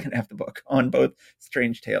in the second half of the book on both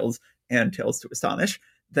Strange Tales and Tales to Astonish.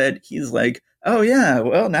 That he's like, oh yeah,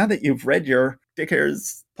 well, now that you've read your Dick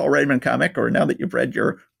Ayers Paul Reitman comic, or now that you've read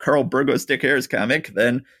your Carl Burgos Dick Ayers comic,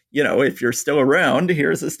 then, if you're still around,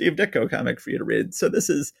 here's a Steve Ditko comic for you to read. So this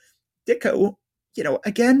is Ditko.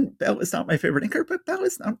 Again, Bell is not my favorite inker, but Bell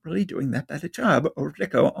is not really doing that bad a job over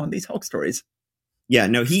Ditko on these Hulk stories. Yeah,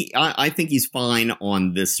 no, I think he's fine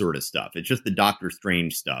on this sort of stuff. It's just the Doctor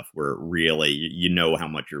Strange stuff where really you know how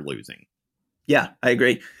much you're losing. Yeah, I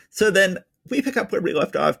agree. So then we pick up where we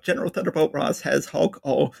left off. General Thunderbolt Ross has Hulk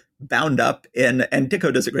all bound up and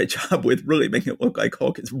Ditko does a great job with really making it look like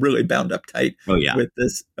Hulk is really bound up tight with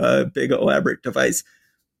this big elaborate device.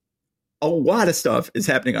 A lot of stuff is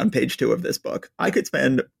happening on page 2 of this book. I could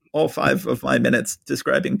spend all 5 of my minutes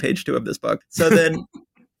describing page 2 of this book. So then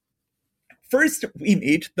first we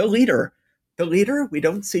meet the leader. The leader, we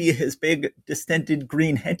don't see his big distended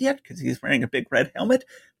green head yet because he's wearing a big red helmet,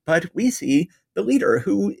 but we see the leader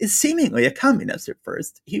who is seemingly a communist at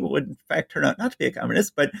first. He will in fact turn out not to be a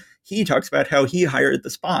communist, but he talks about how he hired the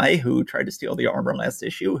spy who tried to steal the armor last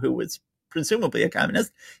issue, who was presumably a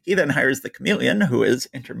communist. He then hires the Chameleon, who is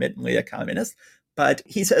intermittently a communist. But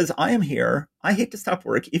he says, I am here. I hate to stop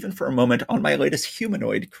work, even for a moment, on my latest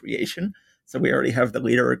humanoid creation. So we already have the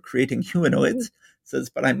leader creating humanoids. Says,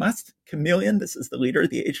 but I must. Chameleon, this is the leader.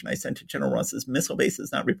 The agent I sent to General Ross's missile base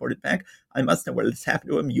has not reported back. I must know what has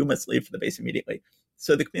happened to him. You must leave for the base immediately.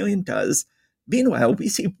 So the Chameleon does. Meanwhile, we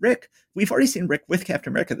see Rick. We've already seen Rick with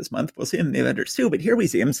Captain America this month. We'll see him in the Avengers too, but here we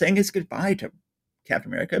see him saying his goodbye to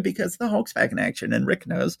Captain America because the Hulk's back in action, and Rick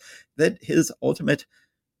knows that his ultimate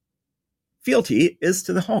fealty is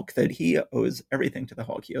to the Hulk, that he owes everything to the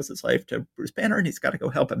Hulk. He owes his life to Bruce Banner, and he's got to go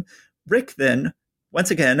help him. Rick then,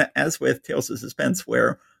 once again, as with Tales of Suspense,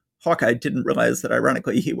 where Hawkeye didn't realize that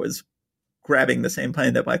ironically he was grabbing the same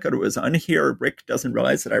plane that Black Widow was on, here Rick doesn't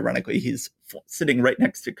realize that ironically he's sitting right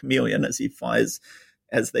next to Chameleon as he flies,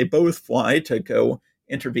 as they both fly to go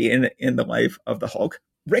intervene in the life of the Hulk.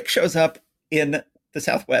 Rick shows up in the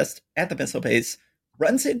Southwest at the missile base,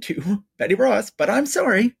 runs into Betty Ross, but I'm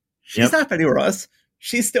sorry, she's not Betty Ross.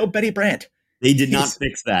 She's still Betty Brant. They did not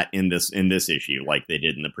fix that in this issue like they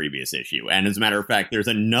did in the previous issue. And as a matter of fact, there's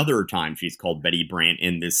another time she's called Betty Brant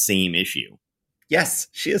in this same issue. Yes,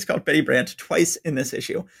 she is called Betty Brant twice in this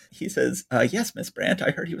issue. He says, yes, Miss Brant,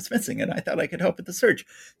 I heard he was missing and I thought I could help with the search.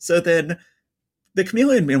 So then the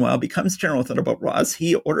Chameleon, meanwhile, becomes General Thunderbolt Ross.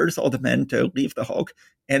 He orders all the men to leave the Hulk,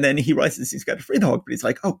 and then he realizes he's got to free the Hulk, but he's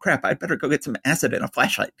like, oh, crap, I'd better go get some acid and a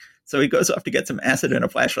flashlight. So he goes off to get some acid and a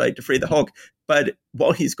flashlight to free the Hulk, but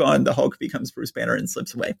while he's gone, the Hulk becomes Bruce Banner and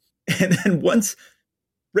slips away. And then once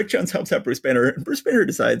Rick Jones helps out Bruce Banner, and Bruce Banner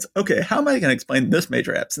decides, okay, how am I going to explain this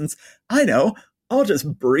major absence? I know. I'll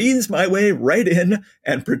just breeze my way right in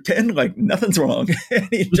and pretend like nothing's wrong. And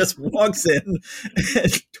he just walks in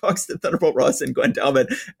and talks to Thunderbolt Ross and Gwen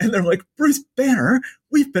Talbot. And they're like, Bruce Banner,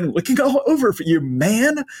 we've been looking all over for you,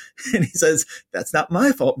 man. And he says, that's not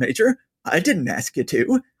my fault, Major. I didn't ask you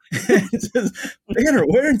to. And he says, Banner,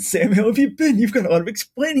 where in Samuel have you been? You've got a lot of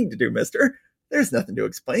explaining to do, mister. There's nothing to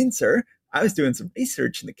explain, sir. I was doing some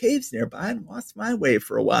research in the caves nearby and lost my way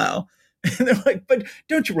for a while. And they're like, but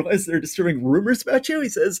don't you realize they're disturbing rumors about you? He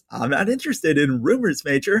says, I'm not interested in rumors,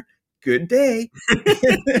 Major. Good day.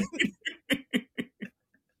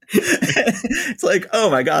 It's like,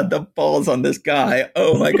 oh my God, the balls on this guy.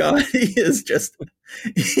 Oh my God. He's just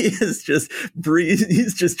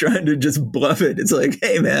trying to just bluff it. It's like,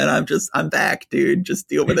 hey man, I'm back, dude. Just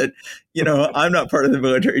deal with it. I'm not part of the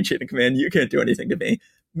military chain of command. You can't do anything to me.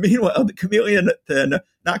 Meanwhile, the Chameleon then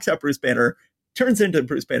knocks out Bruce Banner, turns into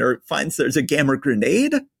Bruce Banner, finds there's a gamma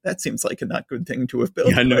grenade. That seems like a not good thing to have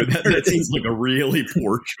built. Yeah, no, that seems like a really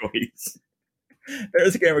poor choice.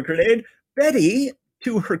 There's a gamma grenade. Betty,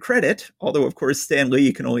 to her credit, although of course Stan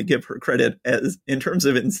Lee can only give her credit as in terms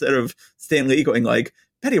of instead of Stan Lee going like,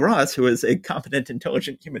 Betty Ross, who is a competent,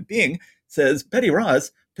 intelligent human being, says, Betty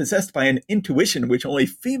Ross, possessed by an intuition which only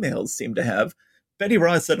females seem to have. Betty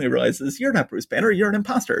Ross suddenly realizes, you're not Bruce Banner, you're an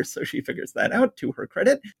imposter. So she figures that out to her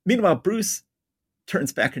credit. Meanwhile, Bruce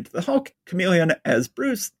turns back into the Hulk. Chameleon, as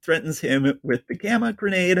Bruce, threatens him with the gamma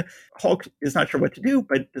grenade. Hulk is not sure what to do,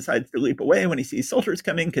 but decides to leap away when he sees soldiers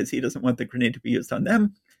coming because he doesn't want the grenade to be used on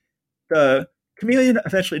them. The Chameleon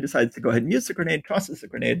eventually decides to go ahead and use the grenade, tosses the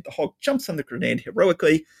grenade. The Hulk jumps on the grenade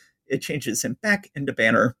heroically. It changes him back into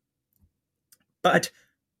Banner. But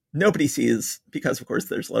nobody sees, because, of course,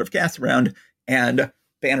 there's a lot of gas around, and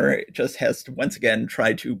Banner just has to once again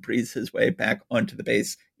try to breeze his way back onto the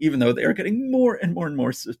base, even though they are getting more and more and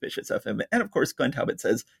more suspicious of him. And of course, Glenn Talbot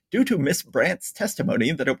says, due to Miss Brandt's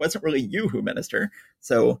testimony, that it wasn't really you who menaced her.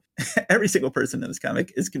 So every single person in this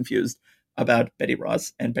comic is confused about Betty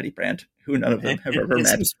Ross and Betty Brandt, who none of them have ever met.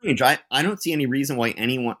 Seems strange. I don't see any reason why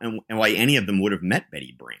any of them would have met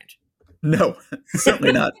Betty Brandt. No,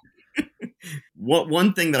 certainly not.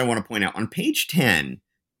 One thing that I want to point out on page 10,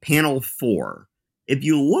 panel 4. If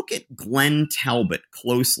you look at Glenn Talbot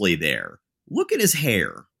closely there, look at his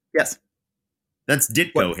hair. Yes. That's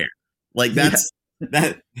Ditko hair. Like that's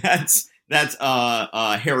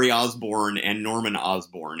Harry Osborn and Norman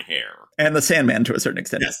Osborn hair. And the Sandman to a certain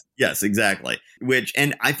extent. Yes, exactly.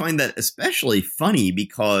 And I find that especially funny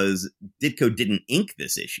because Ditko didn't ink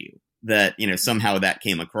this issue. That, somehow that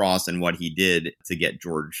came across in what he did to get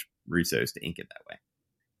George Russos to ink it that way.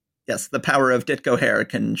 Yes, the power of Ditko hair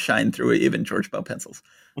can shine through even George Bell pencils.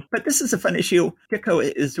 But this is a fun issue.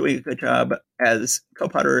 Ditko is doing a good job as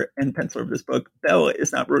co-potter and penciler of this book. Bell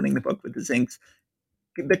is not ruining the book with his inks.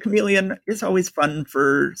 The Chameleon is always fun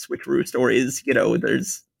for switcheroo stories.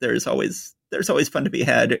 There's always fun to be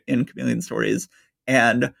had in Chameleon stories.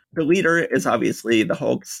 And the leader is obviously the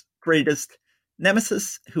Hulk's greatest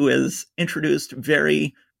nemesis, who is introduced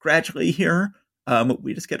very gradually here.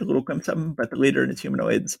 We just get a little glimpse of him, but the leader and his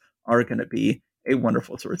humanoids are going to be a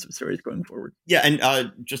wonderful source of stories going forward. Yeah,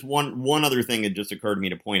 and just one other thing that just occurred to me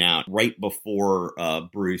to point out right before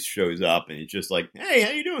Bruce shows up, and it's just like, hey, how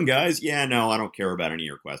you doing, guys? Yeah, no, I don't care about any of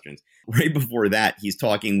your questions. Right before that, he's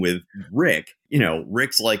talking with Rick.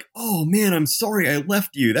 Rick's like, oh man, I'm sorry I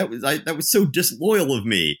left you. That was so disloyal of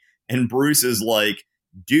me. And Bruce is like,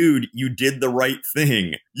 dude, you did the right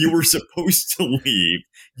thing. You were supposed to leave.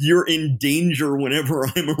 You're in danger whenever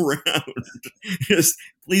I'm around. Just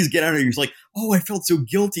please get out of here. He's like, oh, I felt so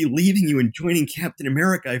guilty leaving you and joining Captain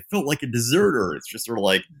America. I felt like a deserter. It's just sort of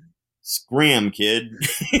like, scram, kid.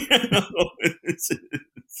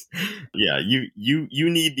 Yeah, you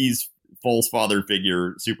need these false father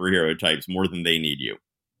figure superhero types more than they need you.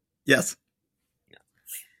 Yes. Yeah.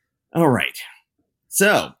 All right.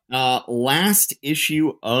 So, last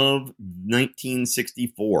issue of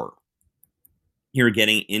 1964. Here,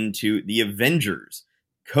 getting into the Avengers,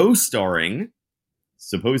 co-starring,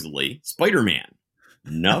 supposedly, Spider-Man.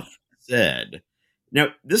 Enough said. Now,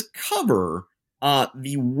 this cover,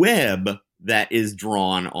 the web that is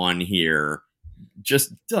drawn on here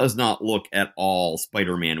just does not look at all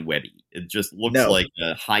Spider-Man webby. It just looks like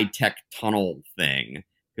a high-tech tunnel thing,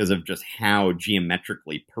 because of just how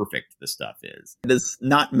geometrically perfect the stuff is. It is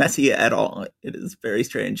not messy at all. It is very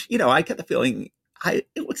strange. I get the feeling, it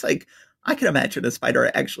looks like I can imagine a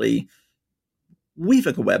spider actually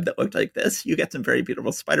weaving a web that looked like this. You get some very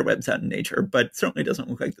beautiful spider webs out in nature, but certainly doesn't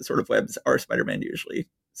look like the sort of webs our Spider-Man usually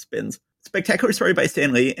spins. Spectacular story by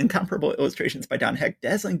Stan Lee, incomparable illustrations by Don Heck,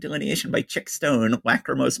 dazzling delineation by Chick Stone,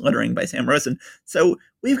 lachrymose lettering by Sam Rosen. So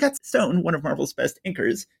we've got Stone, one of Marvel's best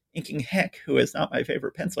inkers, inking Heck, who is not my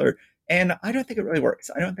favorite penciler, and I don't think it really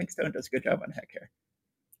works. I don't think Stone does a good job on Heck here.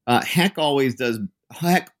 Heck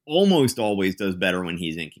almost always does better when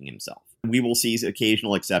he's inking himself. We will see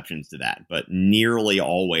occasional exceptions to that, but nearly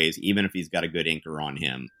always, even if he's got a good inker on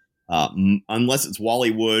him, unless it's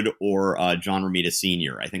Wally Wood or John Romita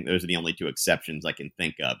Sr., I think those are the only two exceptions I can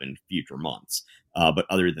think of in future months. But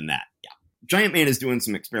other than that, yeah. Giant Man is doing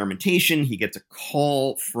some experimentation. He gets a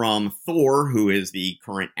call from Thor, who is the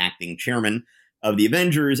current acting chairman of the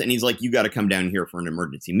Avengers, and he's like, you got to come down here for an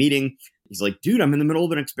emergency meeting. He's like, dude, I'm in the middle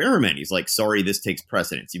of an experiment. He's like, sorry, this takes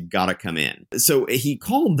precedence. You've got to come in. So he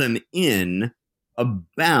called them in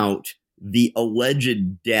about the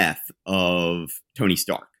alleged death of Tony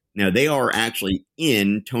Stark. Now, they are actually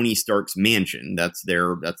in Tony Stark's mansion. That's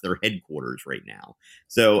their headquarters right now.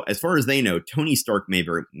 So as far as they know, Tony Stark may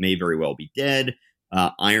very well be dead.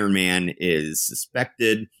 Iron Man is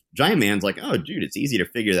suspected. Giant Man's like, oh, dude, it's easy to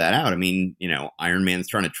figure that out. I mean, Iron Man's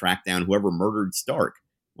trying to track down whoever murdered Stark.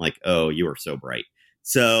 Like, oh, you are so bright.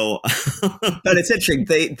 So, but it's interesting.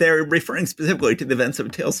 They're referring specifically to the events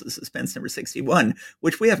of Tales of Suspense number 61,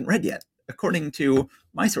 which we haven't read yet. According to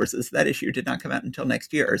my sources, that issue did not come out until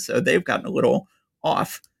next year. So they've gotten a little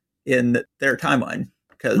off in their timeline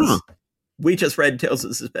because we just read Tales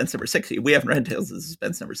of Suspense number 60. We haven't read Tales of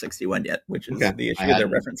Suspense number 61 yet, which is the issue they're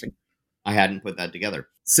referencing. I hadn't put that together.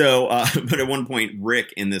 So, but at one point,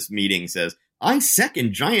 Rick in this meeting says, "I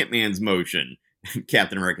second Giant Man's motion."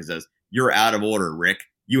 Captain America says, "You're out of order, Rick.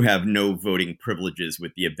 You have no voting privileges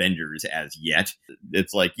with the Avengers as yet."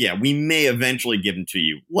 It's like, yeah, we may eventually give them to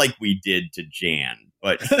you, like we did to Jan.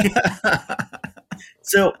 But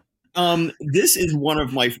so this is one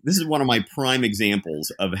of my prime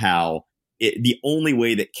examples of how the only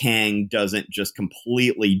way that Kang doesn't just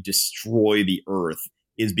completely destroy the Earth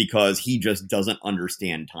is because he just doesn't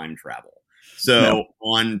understand time travel. So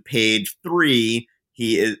on page 3.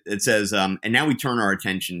 It says, and now we turn our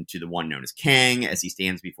attention to the one known as Kang as he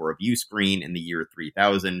stands before a view screen in the year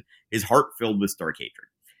 3000, his heart filled with stark hatred.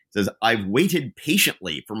 It says, "I've waited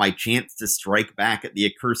patiently for my chance to strike back at the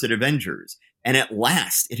accursed Avengers, and at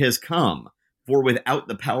last it has come. For without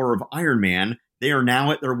the power of Iron Man, they are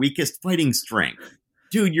now at their weakest fighting strength."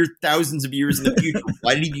 Dude, you're thousands of years in the future.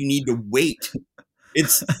 Why did you need to wait?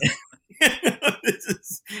 It's this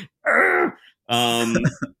is.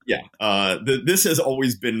 This has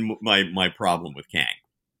always been my problem with Kang.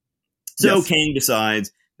 So Kang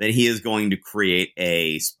decides that he is going to create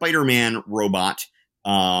a Spider-Man robot,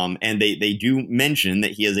 and they do mention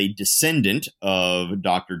that he is a descendant of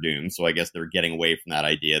Doctor Doom. So I guess they're getting away from that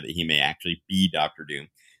idea that he may actually be Doctor Doom.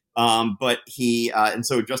 But and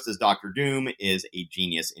so just as Doctor Doom is a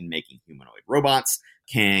genius in making humanoid robots,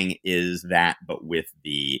 Kang is that, but with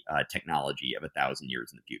the technology of 1,000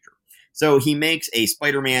 years in the future. So he makes a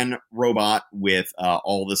Spider-Man robot with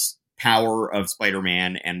all this power of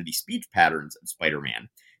Spider-Man and the speech patterns of Spider-Man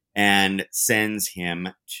and sends him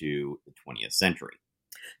to the 20th century.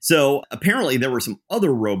 So apparently there were some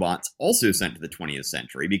other robots also sent to the 20th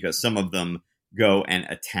century because some of them go and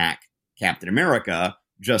attack Captain America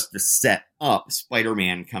just to set up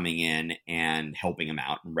Spider-Man coming in and helping him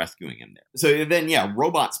out and rescuing him there. So then,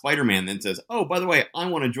 Robot Spider-Man then says, "Oh, by the way, I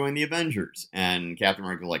want to join the Avengers." And Captain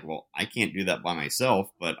America's like, "Well, I can't do that by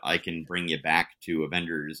myself, but I can bring you back to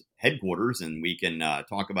Avengers headquarters and we can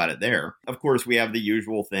talk about it there." Of course, we have the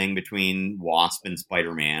usual thing between Wasp and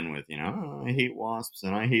Spider-Man with, I hate wasps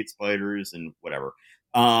and I hate spiders and whatever.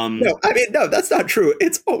 No, that's not true.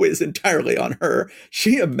 It's always entirely on her.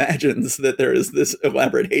 She imagines that there is this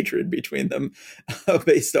elaborate hatred between them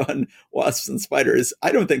based on wasps and spiders.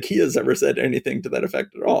 I don't think he has ever said anything to that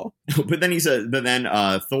effect at all. But then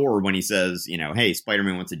Thor, when he says, hey,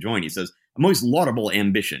 Spider-Man wants to join, he says, "A most laudable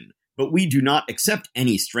ambition, but we do not accept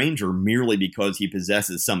any stranger merely because he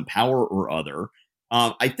possesses some power or other."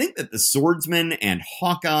 I think that the Swordsman and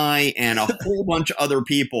Hawkeye and a whole bunch of other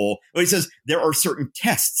people, he says there are certain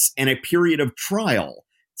tests and a period of trial.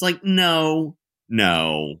 It's like, no,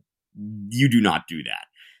 you do not do that.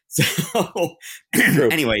 So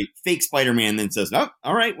anyway, fake Spider-Man then says, "Oh,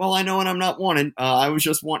 all right, well, I know when I'm not wanted. I was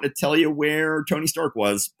just wanting to tell you where Tony Stark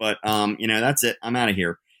was, but, that's it. I'm out of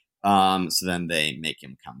here." So then they make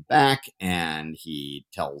him come back and he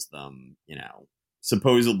tells them,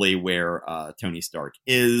 supposedly where Tony Stark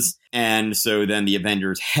is. And so then the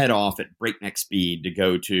Avengers head off at breakneck speed to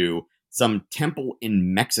go to some temple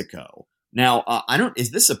in Mexico. Now,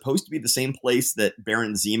 is this supposed to be the same place that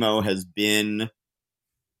Baron Zemo has been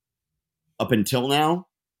up until now?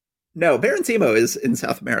 No, Baron Zemo is in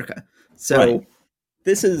South America. So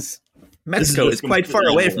Mexico is quite far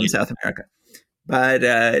away from South America. But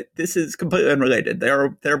this is completely unrelated.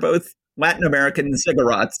 They're both Latin American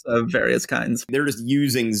ziggurats of various kinds. They're just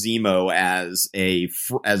using Zemo as a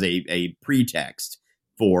pretext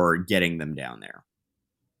for getting them down there.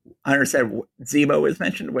 I understand Zemo is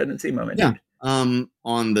mentioned. When is Zemo mentioned? Yeah.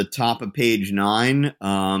 On the top of page 9,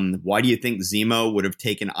 why do you think Zemo would have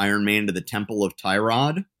taken Iron Man to the Temple of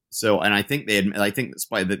Tyrod? So, and I think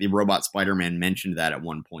that the robot Spider-Man mentioned that at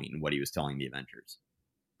one point in what he was telling the Avengers.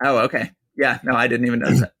 Oh, okay. Yeah, no, I didn't even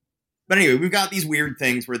know that. But anyway, we've got these weird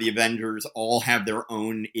things where the Avengers all have their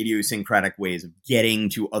own idiosyncratic ways of getting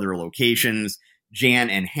to other locations. Jan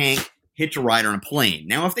and Hank hitch a ride on a plane.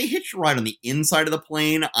 Now, if they hitch a ride on the inside of the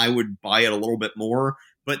plane, I would buy it a little bit more.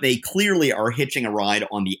 But they clearly are hitching a ride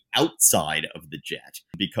on the outside of the jet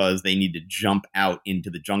because they need to jump out into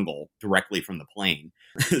the jungle directly from the plane.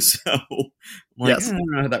 So, yes. I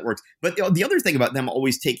don't know how that works. But the other thing about them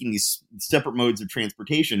always taking these separate modes of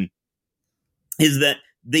transportation is that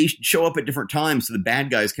they show up at different times so the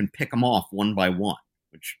bad guys can pick them off one by one.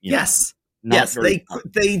 Which, yes. Not Yes, very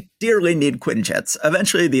they dearly need Quinjets.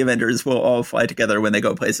 Eventually, the Avengers will all fly together when they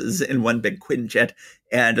go places in one big Quinjet,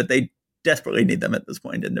 and they desperately need them at this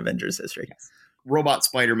point in Avengers history. Yes. Robot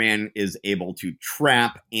Spider-Man is able to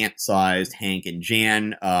trap ant-sized Hank and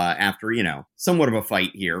Jan after, somewhat of a fight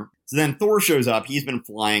here. So then Thor shows up. He's been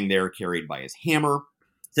flying there carried by his hammer.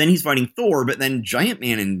 Then he's fighting Thor, but then Giant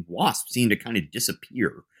Man and Wasp seem to kind of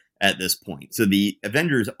disappear at this point. So the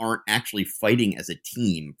Avengers aren't actually fighting as a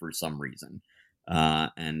team for some reason.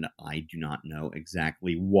 And I do not know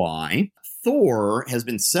exactly why. Thor has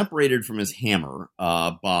been separated from his hammer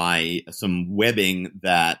by some webbing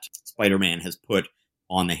that Spider-Man has put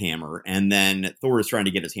on the hammer. And then Thor is trying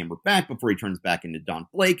to get his hammer back before he turns back into Don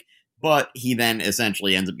Blake. But he then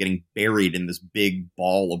essentially ends up getting buried in this big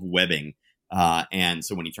ball of webbing. And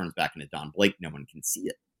so when he turns back into Don Blake, no one can see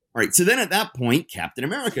it. All right, so then at that point, Captain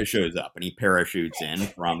America shows up and he parachutes in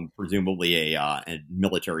from presumably a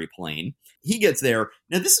military plane. He gets there.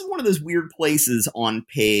 Now, this is one of those weird places on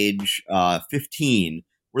page 15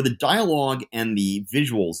 where the dialogue and the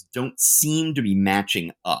visuals don't seem to be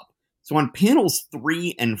matching up. So on panels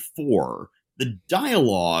 3 and 4, the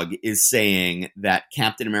dialogue is saying that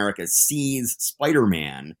Captain America sees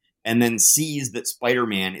Spider-Man and then sees that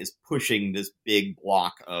Spider-Man is pushing this big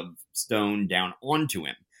block of stone down onto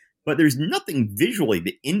him. But there's nothing visually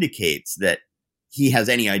that indicates that he has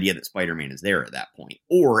any idea that Spider-Man is there at that point,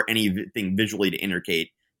 or anything visually to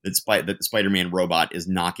indicate that the Spider-Man robot is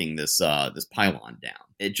knocking this pylon down.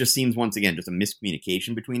 It just seems, once again, just a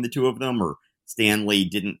miscommunication between the two of them, or Stan Lee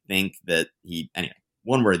didn't think that anyway,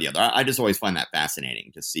 one way or the other. I just always find that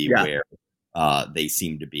fascinating to see where they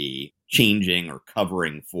seem to be changing or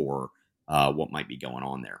covering for what might be going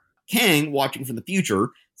on there. Kang, watching from the future,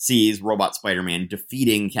 sees Robot Spider-Man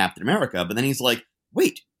defeating Captain America, but then he's like,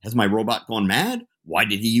 wait, has my robot gone mad? Why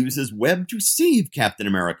did he use his web to save Captain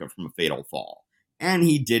America from a fatal fall? And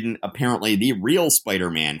he didn't. Apparently, the real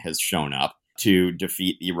Spider-Man has shown up to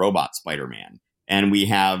defeat the Robot Spider-Man. And we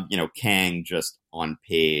have, Kang just on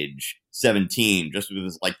page 17, just with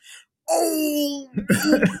this oh,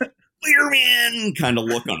 Spider-Man kind of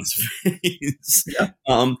look on his face. Yeah.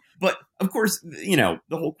 But of course, the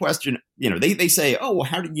whole question, they say, oh, well,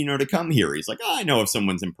 how did you know to come here? He's like, I know if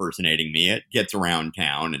someone's impersonating me. It gets around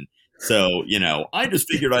town. And so, I just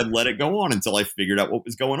figured I'd let it go on until I figured out what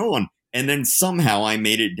was going on. And then somehow I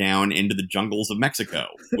made it down into the jungles of Mexico,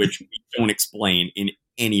 which we don't explain in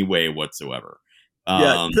any way whatsoever.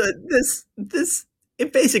 It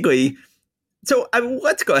basically. So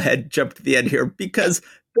let's go ahead, jump to the end here, because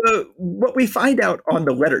what we find out on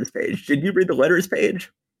the letters page. Did you read the letters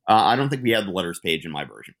page? I don't think we had the letters page in my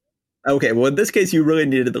version. Okay, well, in this case, you really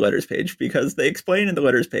needed the letters page because they explain in the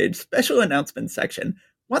letters page, special announcement section,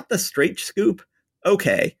 what the straight scoop?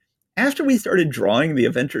 Okay, after we started drawing the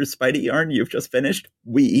Avengers Spidey yarn you've just finished,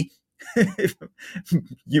 we,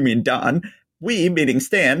 you mean Don, we, meaning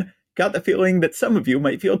Stan, got the feeling that some of you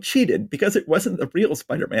might feel cheated because it wasn't the real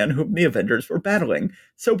Spider-Man whom the Avengers were battling.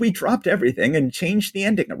 So we dropped everything and changed the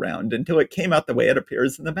ending around until it came out the way it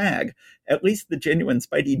appears in the mag. At least the genuine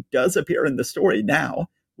Spidey does appear in the story now.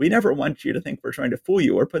 We never want you to think we're trying to fool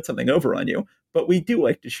you or put something over on you, but we do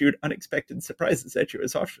like to shoot unexpected surprises at you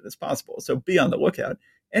as often as possible, so be on the lookout.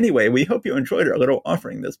 Anyway, we hope you enjoyed our little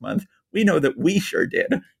offering this month. We know that we sure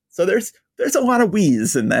did. So there's a lot of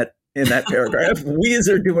we's in that paragraph. We's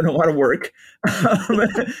are doing a lot of work.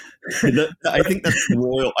 I think that's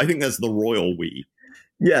royal. I think that's the royal we.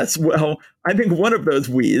 Yes, well, I think one of those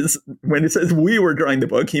we's, when it says we were drawing the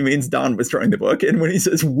book, he means Don was drawing the book. And when he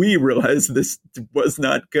says we realized this was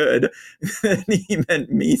not good, then he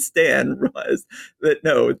meant me, Stan, realized that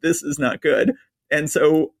no, this is not good. And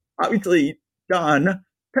so obviously Don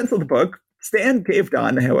penciled the book. Stan gave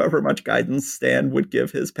Don however much guidance Stan would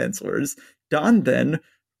give his pencilers. Don then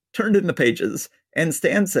turned in the pages, and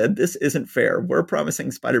Stan said, this isn't fair. We're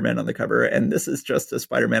promising Spider-Man on the cover, and this is just a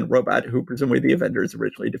Spider-Man robot who presumably the Avengers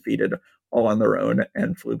originally defeated all on their own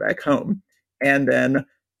and flew back home. And then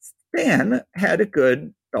Stan had a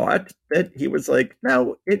good thought that he was like,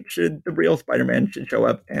 no, the real Spider-Man should show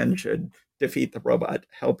up and should defeat the robot,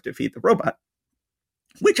 help defeat the robot,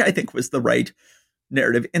 which I think was the right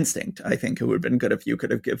narrative instinct. I think it would have been good if you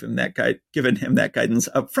could have given him that guidance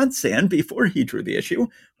up front, Stan, before he drew the issue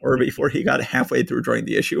or before he got halfway through drawing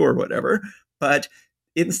the issue or whatever. But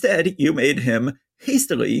instead, you made him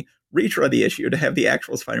hastily redraw the issue to have the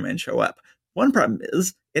actual Spider-Man show up. One problem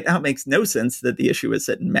is it now makes no sense that the issue is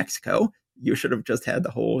set in Mexico. You should have just had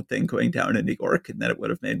the whole thing going down in New York, and then it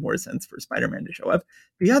would have made more sense for Spider-Man to show up.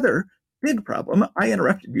 The other big problem, I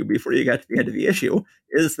interrupted you before you got to the end of the issue,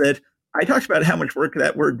 is that I talked about how much work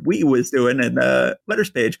that word we was doing in the letters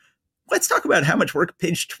page. let's talk about how much work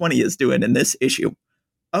page 20 is doing in this issue.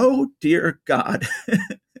 Oh, dear God.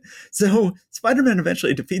 So Spider-Man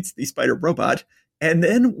eventually defeats the spider robot, and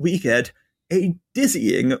then we get a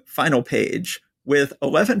dizzying final page with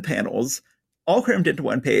 11 panels, all crammed into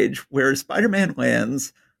one page, where Spider-Man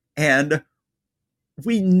lands, and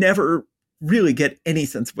we never really get any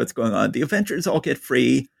sense of what's going on. The Avengers all get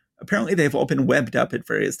free. Apparently, they've all been webbed up at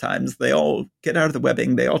various times. They all get out of the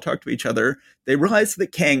webbing. They all talk to each other. They realize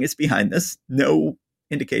that Kang is behind this. No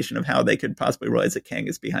indication of how they could possibly realize that Kang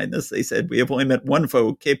is behind this. They said, we have only met one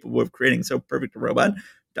foe capable of creating so perfect a robot,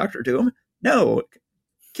 Dr. Doom. No,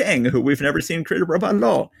 Kang, who we've never seen create a robot at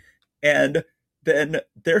all. And then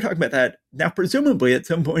they're talking about that. Now, presumably, at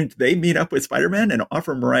some point, they meet up with Spider-Man and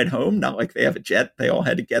offer him a ride home. Not like they have a jet. They all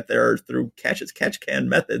had to get there through catch-as-catch-can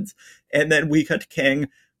methods. And then we cut to Kang.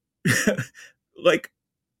 Like,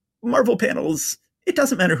 Marvel panels, it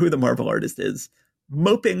doesn't matter who the Marvel artist is.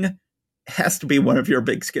 Moping has to be one of your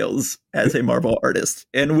big skills as a Marvel artist.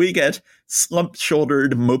 And we get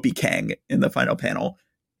slump-shouldered mopey Kang in the final panel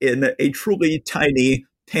in a truly tiny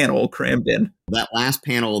panel crammed in. That last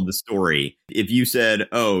panel of the story, if you said,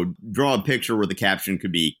 oh, draw a picture where the caption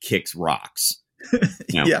could be kicks rocks. You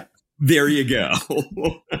know, yeah. There you go.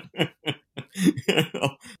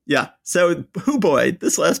 Yeah. So, hoo boy,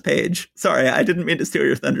 this last page. Sorry, I didn't mean to steal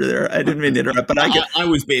your thunder there. I didn't mean to interrupt, but I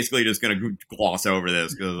was basically just going to gloss over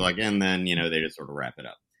this because, like, and then they just sort of wrap it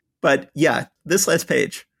up. But yeah, this last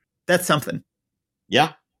page, that's something.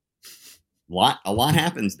 Yeah, a lot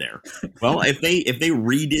happens there. Well, if they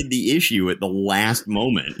redid the issue at the last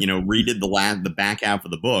moment, redid the back half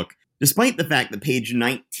of the book, despite the fact that page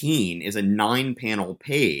 19 is a 9-panel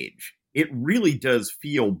page. It really does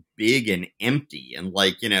feel big and empty. And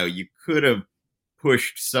you could have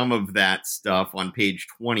pushed some of that stuff on page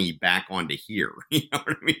 20 back onto here. You know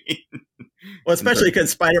what I mean? Well, especially because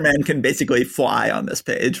Spider-Man can basically fly on this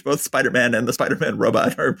page. Both Spider-Man and the Spider-Man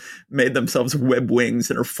robot are made themselves web wings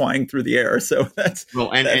and are flying through the air. So that's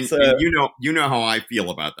and you know how I feel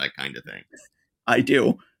about that kind of thing. I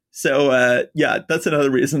do. So that's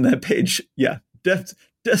another reason that page,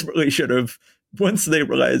 desperately should have, once they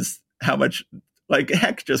realized how much,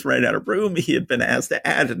 Heck just ran out of room. He had been asked to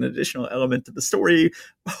add an additional element to the story.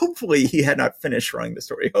 Hopefully he had not finished writing the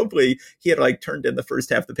story. Hopefully he had turned in the first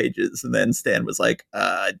half of the pages, and then Stan was like,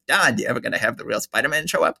 Don, you ever going to have the real Spider-Man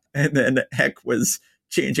show up? And then Heck was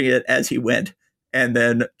changing it as he went, and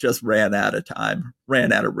then just ran out of time,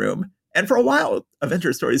 ran out of room. And for a while,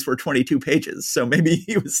 Avenger stories were 22 pages. So maybe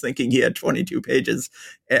he was thinking he had 22 pages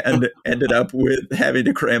and ended up with having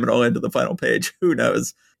to cram it all into the final page. Who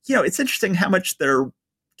knows? It's interesting how much they're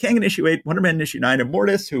Kang in issue 8, Wonder Man in issue 9, and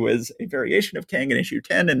Mortis, who is a variation of Kang in issue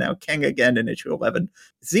 10, and now Kang again in issue 11.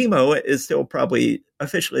 Zemo is still probably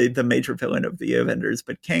officially the major villain of the Avengers,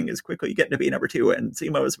 but Kang is quickly getting to be number 2, and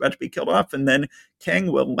Zemo is about to be killed off, and then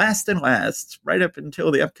Kang will last and last right up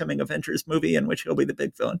until the upcoming Avengers movie, in which he'll be the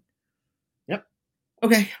big villain. Yep.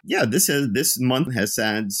 Okay. Yeah, this month has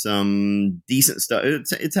had some decent stuff.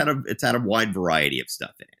 It's had a wide variety of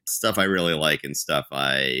stuff in it. Stuff I really like and stuff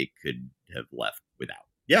I could have left without.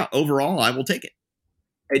 Yeah, overall, I will take it.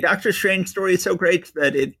 A Doctor Strange story is so great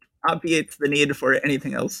that it obviates the need for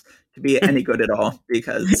anything else to be any good at all,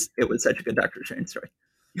 because it was such a good Doctor Strange story.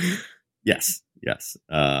 Yes.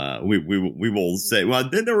 We will say, well,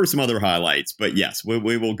 then there were some other highlights, but yes,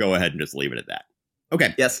 we will go ahead and just leave it at that.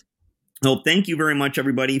 Okay. Yes. Well, thank you very much,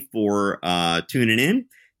 everybody, for tuning in.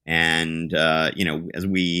 And, as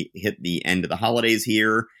we hit the end of the holidays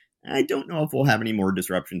here, I don't know if we'll have any more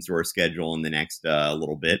disruptions to our schedule in the next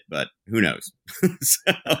little bit, but who knows?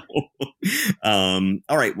 All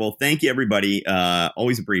right. Well, thank you, everybody.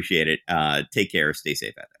 Always appreciate it. Take care. Stay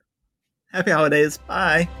safe out there. Happy holidays.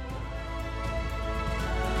 Bye.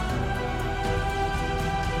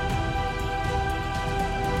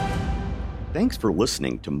 Thanks for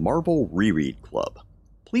listening to Marvel Reread Club.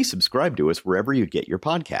 Please subscribe to us wherever you get your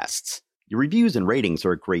podcasts. Your reviews and ratings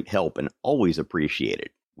are a great help and always appreciated.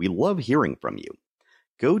 We love hearing from you.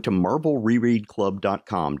 Go to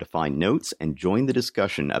MarvelRereadClub.com to find notes and join the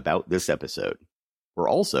discussion about this episode. We're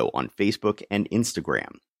also on Facebook and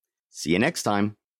Instagram. See you next time.